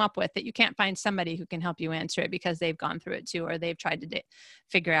you can come up with that you can't find somebody who can help you answer it because they've gone through it too, or they've tried to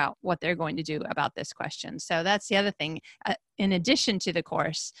figure out what they're going to do about this question. So that's the other thing. In addition to the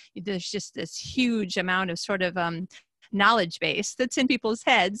course, there's just this huge amount of sort of knowledge base that's in people's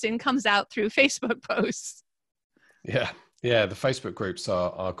heads and comes out through Facebook posts. Yeah, the Facebook groups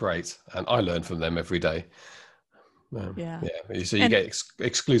are great, and I learn from them every day. Yeah. So you get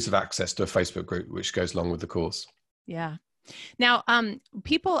exclusive access to a Facebook group, which goes along with the course. Yeah. Now,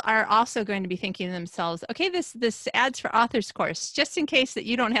 people are also going to be thinking to themselves, okay, this Ads for Authors course, just in case that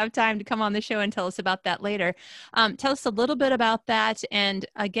you don't have time to come on the show and tell us about that later. Tell us a little bit about that. And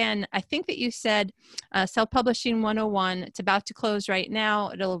again, I think that you said Self-Publishing 101, it's about to close right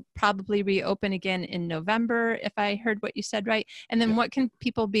now. It'll probably reopen again in November, if I heard what you said right. And then what can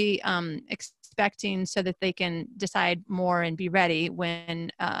people be expecting so that they can decide more and be ready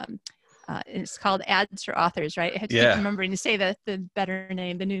when it's called Ads for Authors, right? I have to keep remembering to say the better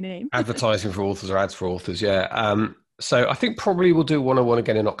name, the new name. Advertising for Authors or Ads for Authors, yeah. So I think probably we'll do 101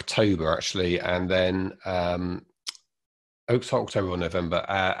 again in October, actually, and then October or November.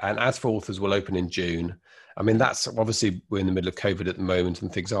 And Ads for Authors will open in June. I mean, that's obviously we're in the middle of COVID at the moment,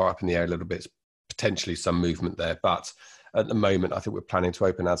 and things are up in the air a little bit. Potentially some movement there, but at the moment, I think we're planning to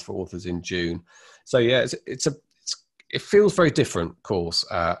open Ads for Authors in June. So yeah, it feels very different course,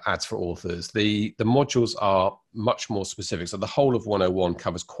 Ads for Authors. The modules are much more specific. So the whole of 101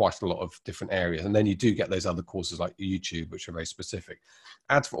 covers quite a lot of different areas. And then you do get those other courses like YouTube, which are very specific.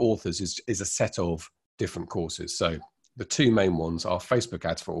 Ads for Authors is a set of different courses. So the two main ones are Facebook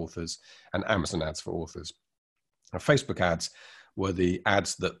Ads for Authors and Amazon Ads for Authors. Now, Facebook ads were the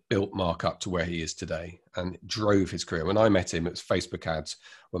ads that built Mark up to where he is today and drove his career. When I met him, it was Facebook ads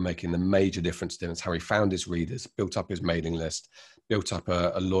were making the major difference to him. It's how he found his readers, built up his mailing list, built up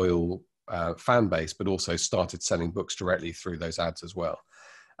a loyal fan base, but also started selling books directly through those ads as well.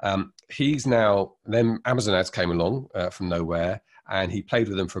 Then Amazon ads came along from nowhere, and he played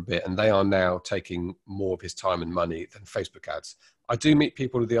with them for a bit, and they are now taking more of his time and money than Facebook ads. I do meet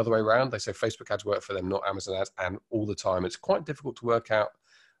people the other way around. They say Facebook ads work for them, not Amazon ads, and all the time. It's quite difficult to work out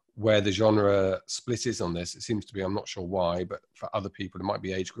where the genre split is on this. It seems to be, I'm not sure why, but for other people, it might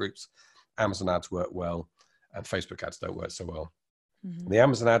be age groups. Amazon ads work well, and Facebook ads don't work so well. Mm-hmm. The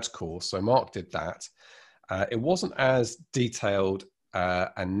Amazon ads course, so Mark did that. It wasn't as detailed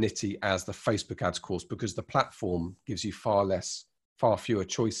and nitty as the Facebook ads course because the platform gives you far fewer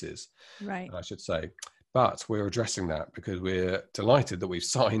choices, right? I should say. But we're addressing that because we're delighted that we've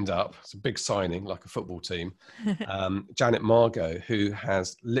signed up. It's a big signing, like a football team. Janet Margot, who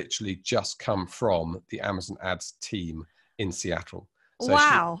has literally just come from the Amazon ads team in Seattle. So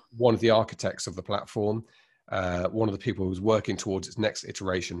wow. She's one of the architects of the platform, one of the people who's working towards its next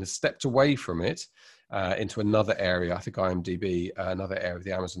iteration, has stepped away from it into another area, I think IMDb, another area of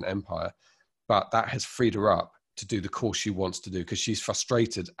the Amazon empire. But that has freed her up to do the course she wants to do because she's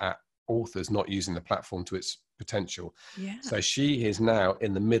frustrated at authors not using the platform to its potential. Yeah. So she is now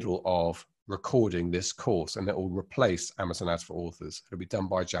in the middle of recording this course, and it will replace Amazon Ads for Authors. It'll be done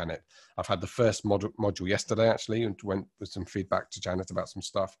by Janet. I've had the first module yesterday, actually, and went with some feedback to Janet about some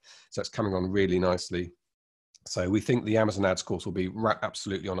stuff. So it's coming on really nicely. So we think the Amazon Ads course will be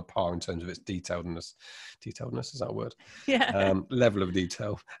absolutely on a par in terms of its detailedness. Detailedness, is that a word? Yeah. Level of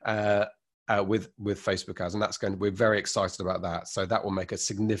detail. With Facebook ads, and we're very excited about that. So that will make a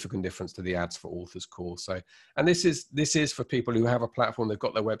significant difference to the Ads for Authors course. So, and this is for people who have a platform, they've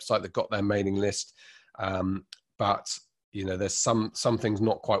got their website, they've got their mailing list, but you know, there's some things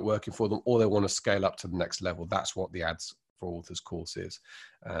not quite working for them, or they want to scale up to the next level. That's what the Ads for Authors course is.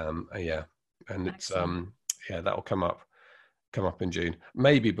 And it's that will come up in June,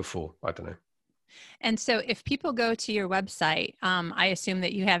 maybe before, I don't know. And so if people go to your website, I assume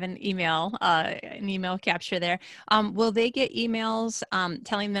that you have an email capture there. Will they get emails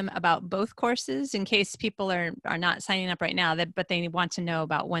telling them about both courses in case people are not signing up right now, but they want to know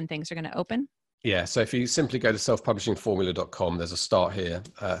about when things are going to open? Yeah, so if you simply go to selfpublishingformula.com, there's a start here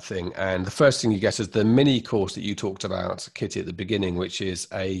thing. And the first thing you get is the mini course that you talked about, Kitty, at the beginning, which is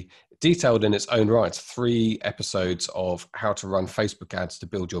a detailed in its own right, 3 episodes of how to run Facebook ads to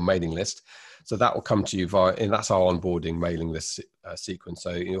build your mailing list. So that will come to you and that's our onboarding mailing list sequence.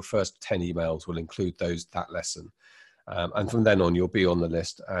 So your first 10 emails will include that lesson. And from then on, you'll be on the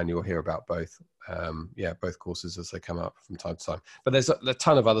list and you'll hear about both courses as they come up from time to time. But there's a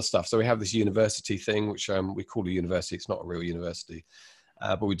ton of other stuff. So we have this university thing, which we call a university. It's not a real university,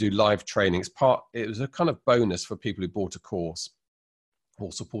 but we do live training. It was a kind of bonus for people who bought a course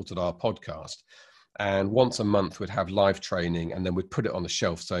or supported our podcast. And once a month, we'd have live training and then we'd put it on the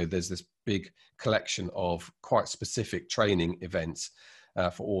shelf. So there's this big collection of quite specific training events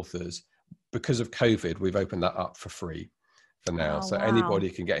for authors. Because of COVID, we've opened that up for free for now. Oh, so wow. Anybody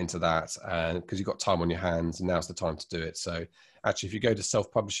can get into that because you've got time on your hands and now's the time to do it. So actually, if you go to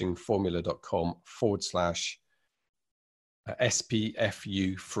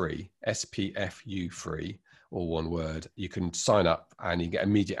selfpublishingformula.com/SPFU free, all one word, you can sign up and you get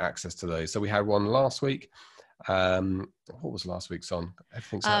immediate access to those. So we had one last week. What was last week's on?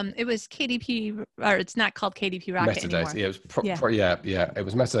 It was KDP, or it's not called KDP Rocket anymore. Yeah, it was it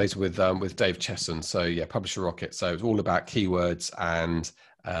was Metadata with Dave Chesson. So yeah, Publisher Rocket. So it was all about keywords and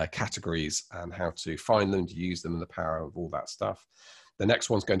categories and how to find them, to use them, and the power of all that stuff. The next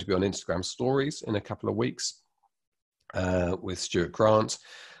one's going to be on Instagram Stories in a couple of weeks with Stuart Grant.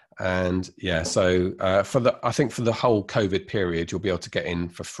 And yeah, so I think for the whole COVID period, you'll be able to get in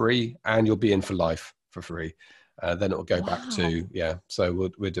for free and you'll be in for life for free. Then it'll go back to,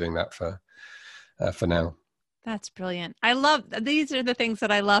 so we're doing that for now. That's brilliant. These are the things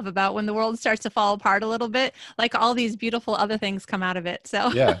that I love about when the world starts to fall apart a little bit, like all these beautiful other things come out of it.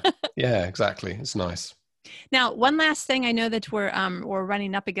 So yeah, exactly. It's nice. Now, one last thing, I know that we're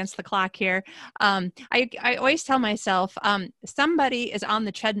running up against the clock here. I always tell myself, somebody is on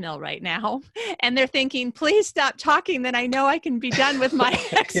the treadmill right now and they're thinking, please stop talking, then I know I can be done with my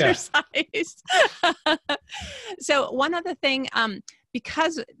exercise. So one other thing,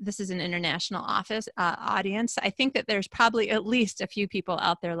 because this is an international audience, I think that there's probably at least a few people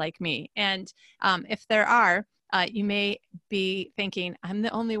out there like me. And if there are, you may be thinking, I'm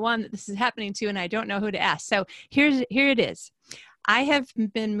the only one that this is happening to, and I don't know who to ask. So here it is. I have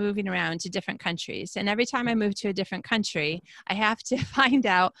been moving around to different countries, and every time I move to a different country, I have to find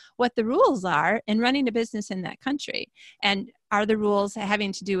out what the rules are in running a business in that country. And are the rules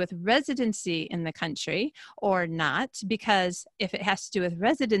having to do with residency in the country or not? Because if it has to do with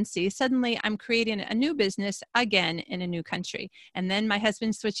residency, suddenly I'm creating a new business again in a new country. And then my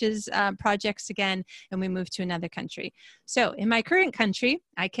husband switches projects again and we move to another country. So in my current country,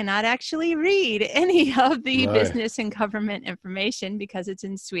 I cannot actually read any of the business and government information because it's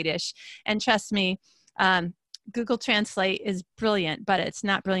in Swedish. And trust me, Google Translate is brilliant, but it's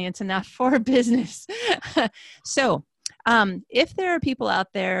not brilliant enough for business. So if there are people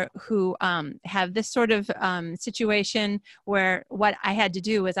out there who have this sort of situation where what I had to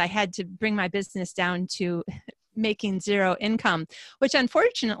do was I had to bring my business down to making zero income, which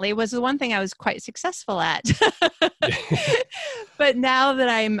unfortunately was the one thing I was quite successful at. But now that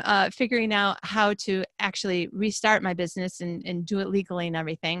I'm figuring out how to actually restart my business and do it legally and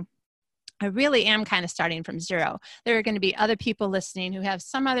everything, I really am kind of starting from zero. There are going to be other people listening who have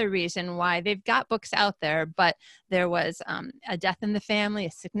some other reason why they've got books out there, but there was a death in the family,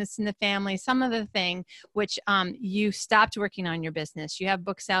 a sickness in the family, some other thing, which you stopped working on your business. You have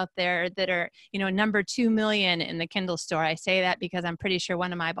books out there that are, number 2 million in the Kindle store. I say that because I'm pretty sure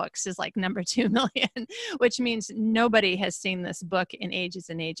one of my books is like number 2 million, which means nobody has seen this book in ages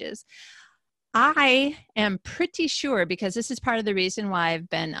and ages. I am pretty sure, because this is part of the reason why I've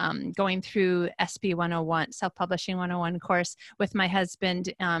been going through SB 101, Self-Publishing 101 course with my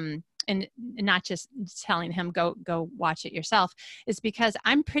husband, and not just telling him, go watch it yourself, is because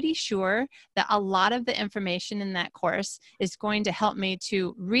I'm pretty sure that a lot of the information in that course is going to help me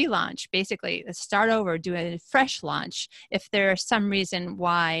to relaunch, basically start over, do a fresh launch if there's some reason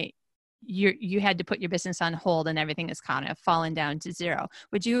why you had to put your business on hold and everything is kind of fallen down to zero.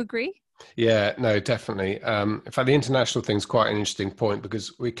 Would you agree? Yeah, no, definitely. In fact, the international thing is quite an interesting point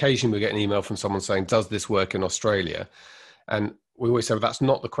because we occasionally get an email from someone saying, does this work in Australia? And we always say, well, that's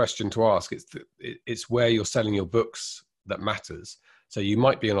not the question to ask. It's where you're selling your books that matters. So you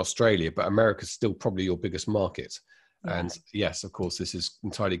might be in Australia, but America's still probably your biggest market. Yeah. And yes, of course, this is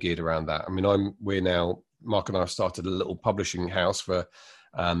entirely geared around that. I mean, Mark and I have started a little publishing house for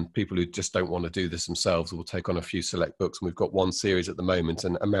people who just don't want to do this themselves. We'll take on a few select books. And we've got one series at the moment,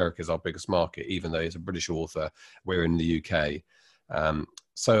 and America is our biggest market, even though he's a British author. We're in the UK.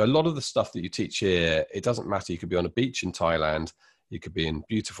 So a lot of the stuff that you teach here, it doesn't matter. You could be on a beach in Thailand. You could be in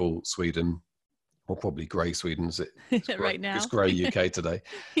beautiful Sweden, or probably grey Sweden. It's right now. It's grey UK today.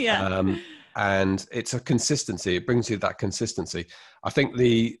 Yeah. And it's a consistency. It brings you that consistency. I think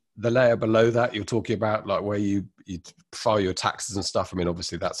the layer below that, you're talking about like where you file your taxes and stuff. I mean,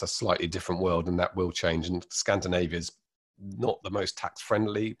 obviously that's a slightly different world, and that will change. And Scandinavia is not the most tax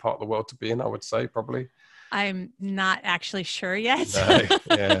friendly part of the world to be in, I would say, probably. I'm not actually sure yet. No,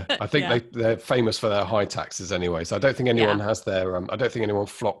 yeah, I think they're famous for their high taxes anyway. So I don't think anyone has their. I don't think anyone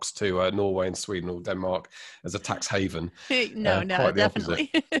flocks to Norway and Sweden or Denmark as a tax haven. No,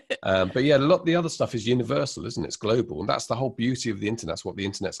 definitely. But yeah, the other stuff is universal, isn't it? It's global, and that's the whole beauty of the internet. That's what the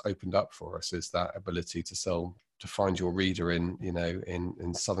internet's opened up for us, is that ability to find your reader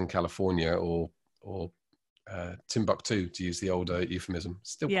in Southern California or Timbuktu, to use the older euphemism.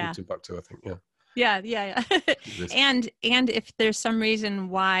 Still called Timbuktu, I think. Yeah. Yeah. And if there's some reason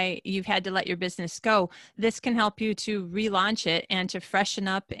why you've had to let your business go, this can help you to relaunch it and to freshen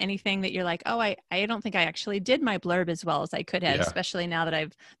up anything that you're like, oh, I don't think I actually did my blurb as well as I could have, especially now that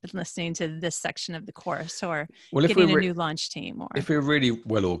I've been listening to this section of the course, or getting a new launch team. Or if we're really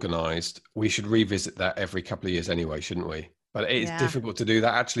well organized, we should revisit that every couple of years anyway, shouldn't we? But it's difficult to do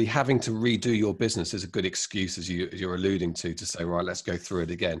that. Actually, having to redo your business is a good excuse, as you're alluding to say, right, let's go through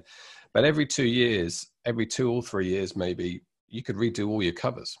it again. But every 2 years, every 2 or 3 years, maybe, you could redo all your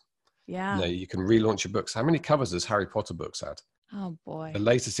covers. Yeah. You can relaunch your books. How many covers has Harry Potter books had? Oh boy. The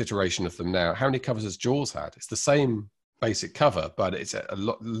latest iteration of them now. How many covers has Jaws had? It's the same basic cover, but it's a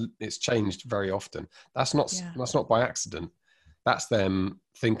lot. It's changed very often. That's not by accident. That's them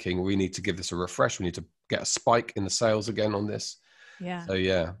thinking, we need to give this a refresh. We need to get a spike in the sales again on this. Yeah. So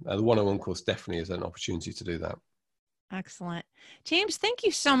the 101 course definitely is an opportunity to do that. Excellent. James, thank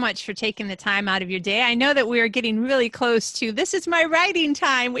you so much for taking the time out of your day. I know that we are getting really close to, this is my writing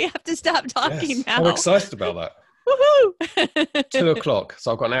time. We have to stop talking now. I'm excited about that. Woohoo! 2 o'clock.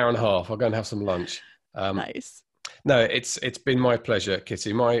 So I've got an hour and a half. I'll go and have some lunch. Nice. No, it's been my pleasure,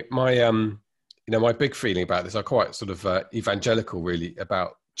 Kitty. My big feeling about this, I'm quite sort of evangelical really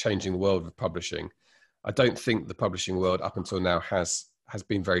about changing the world of publishing. I don't think the publishing world up until now has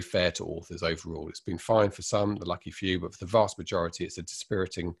been very fair to authors overall. It's been fine for some, the lucky few, but for the vast majority, it's a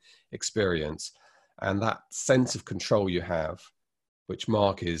dispiriting experience. And that sense of control you have, which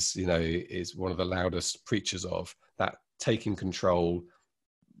Mark is one of the loudest preachers of, that taking control,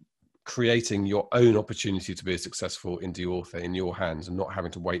 creating your own opportunity to be a successful indie author in your hands and not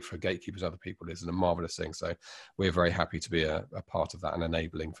having to wait for gatekeepers, other people, is a marvelous thing. So we're very happy to be a part of that and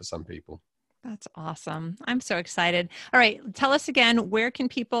enabling for some people. That's awesome. I'm so excited. All right. Tell us again, where can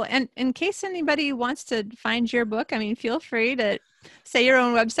people, and in case anybody wants to find your book, I mean, feel free to say your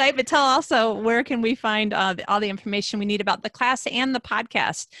own website, but tell also where can we find all the information we need about the class and the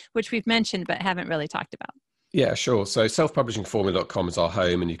podcast, which we've mentioned, but haven't really talked about. Yeah, sure. So selfpublishingformula.com is our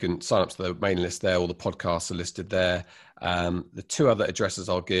home, and you can sign up to the mailing list there. All the podcasts are listed there. The 2 other addresses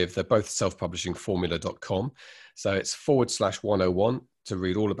I'll give, they're both selfpublishingformula.com. So it's /101 to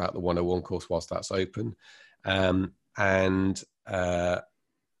read all about the 101 course whilst that's open. And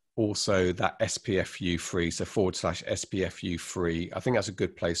also that SPFU free, so /SPFU free. I think that's a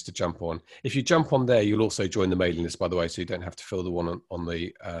good place to jump on. If you jump on there, you'll also join the mailing list, by the way, so you don't have to fill the one on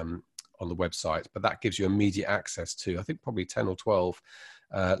the website, but that gives you immediate access to, I think, probably 10 or 12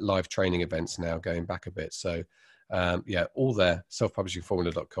 live training events now, going back a bit. So all there,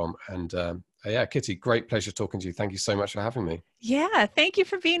 selfpublishingformula.com. And Kitty, great pleasure talking to you. Thank you so much for having me. Yeah, thank you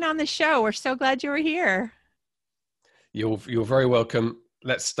for being on the show. We're so glad you were here. You're very welcome.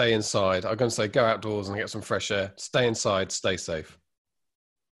 Let's stay inside. I'm going to say go outdoors and get some fresh air. Stay inside, stay safe.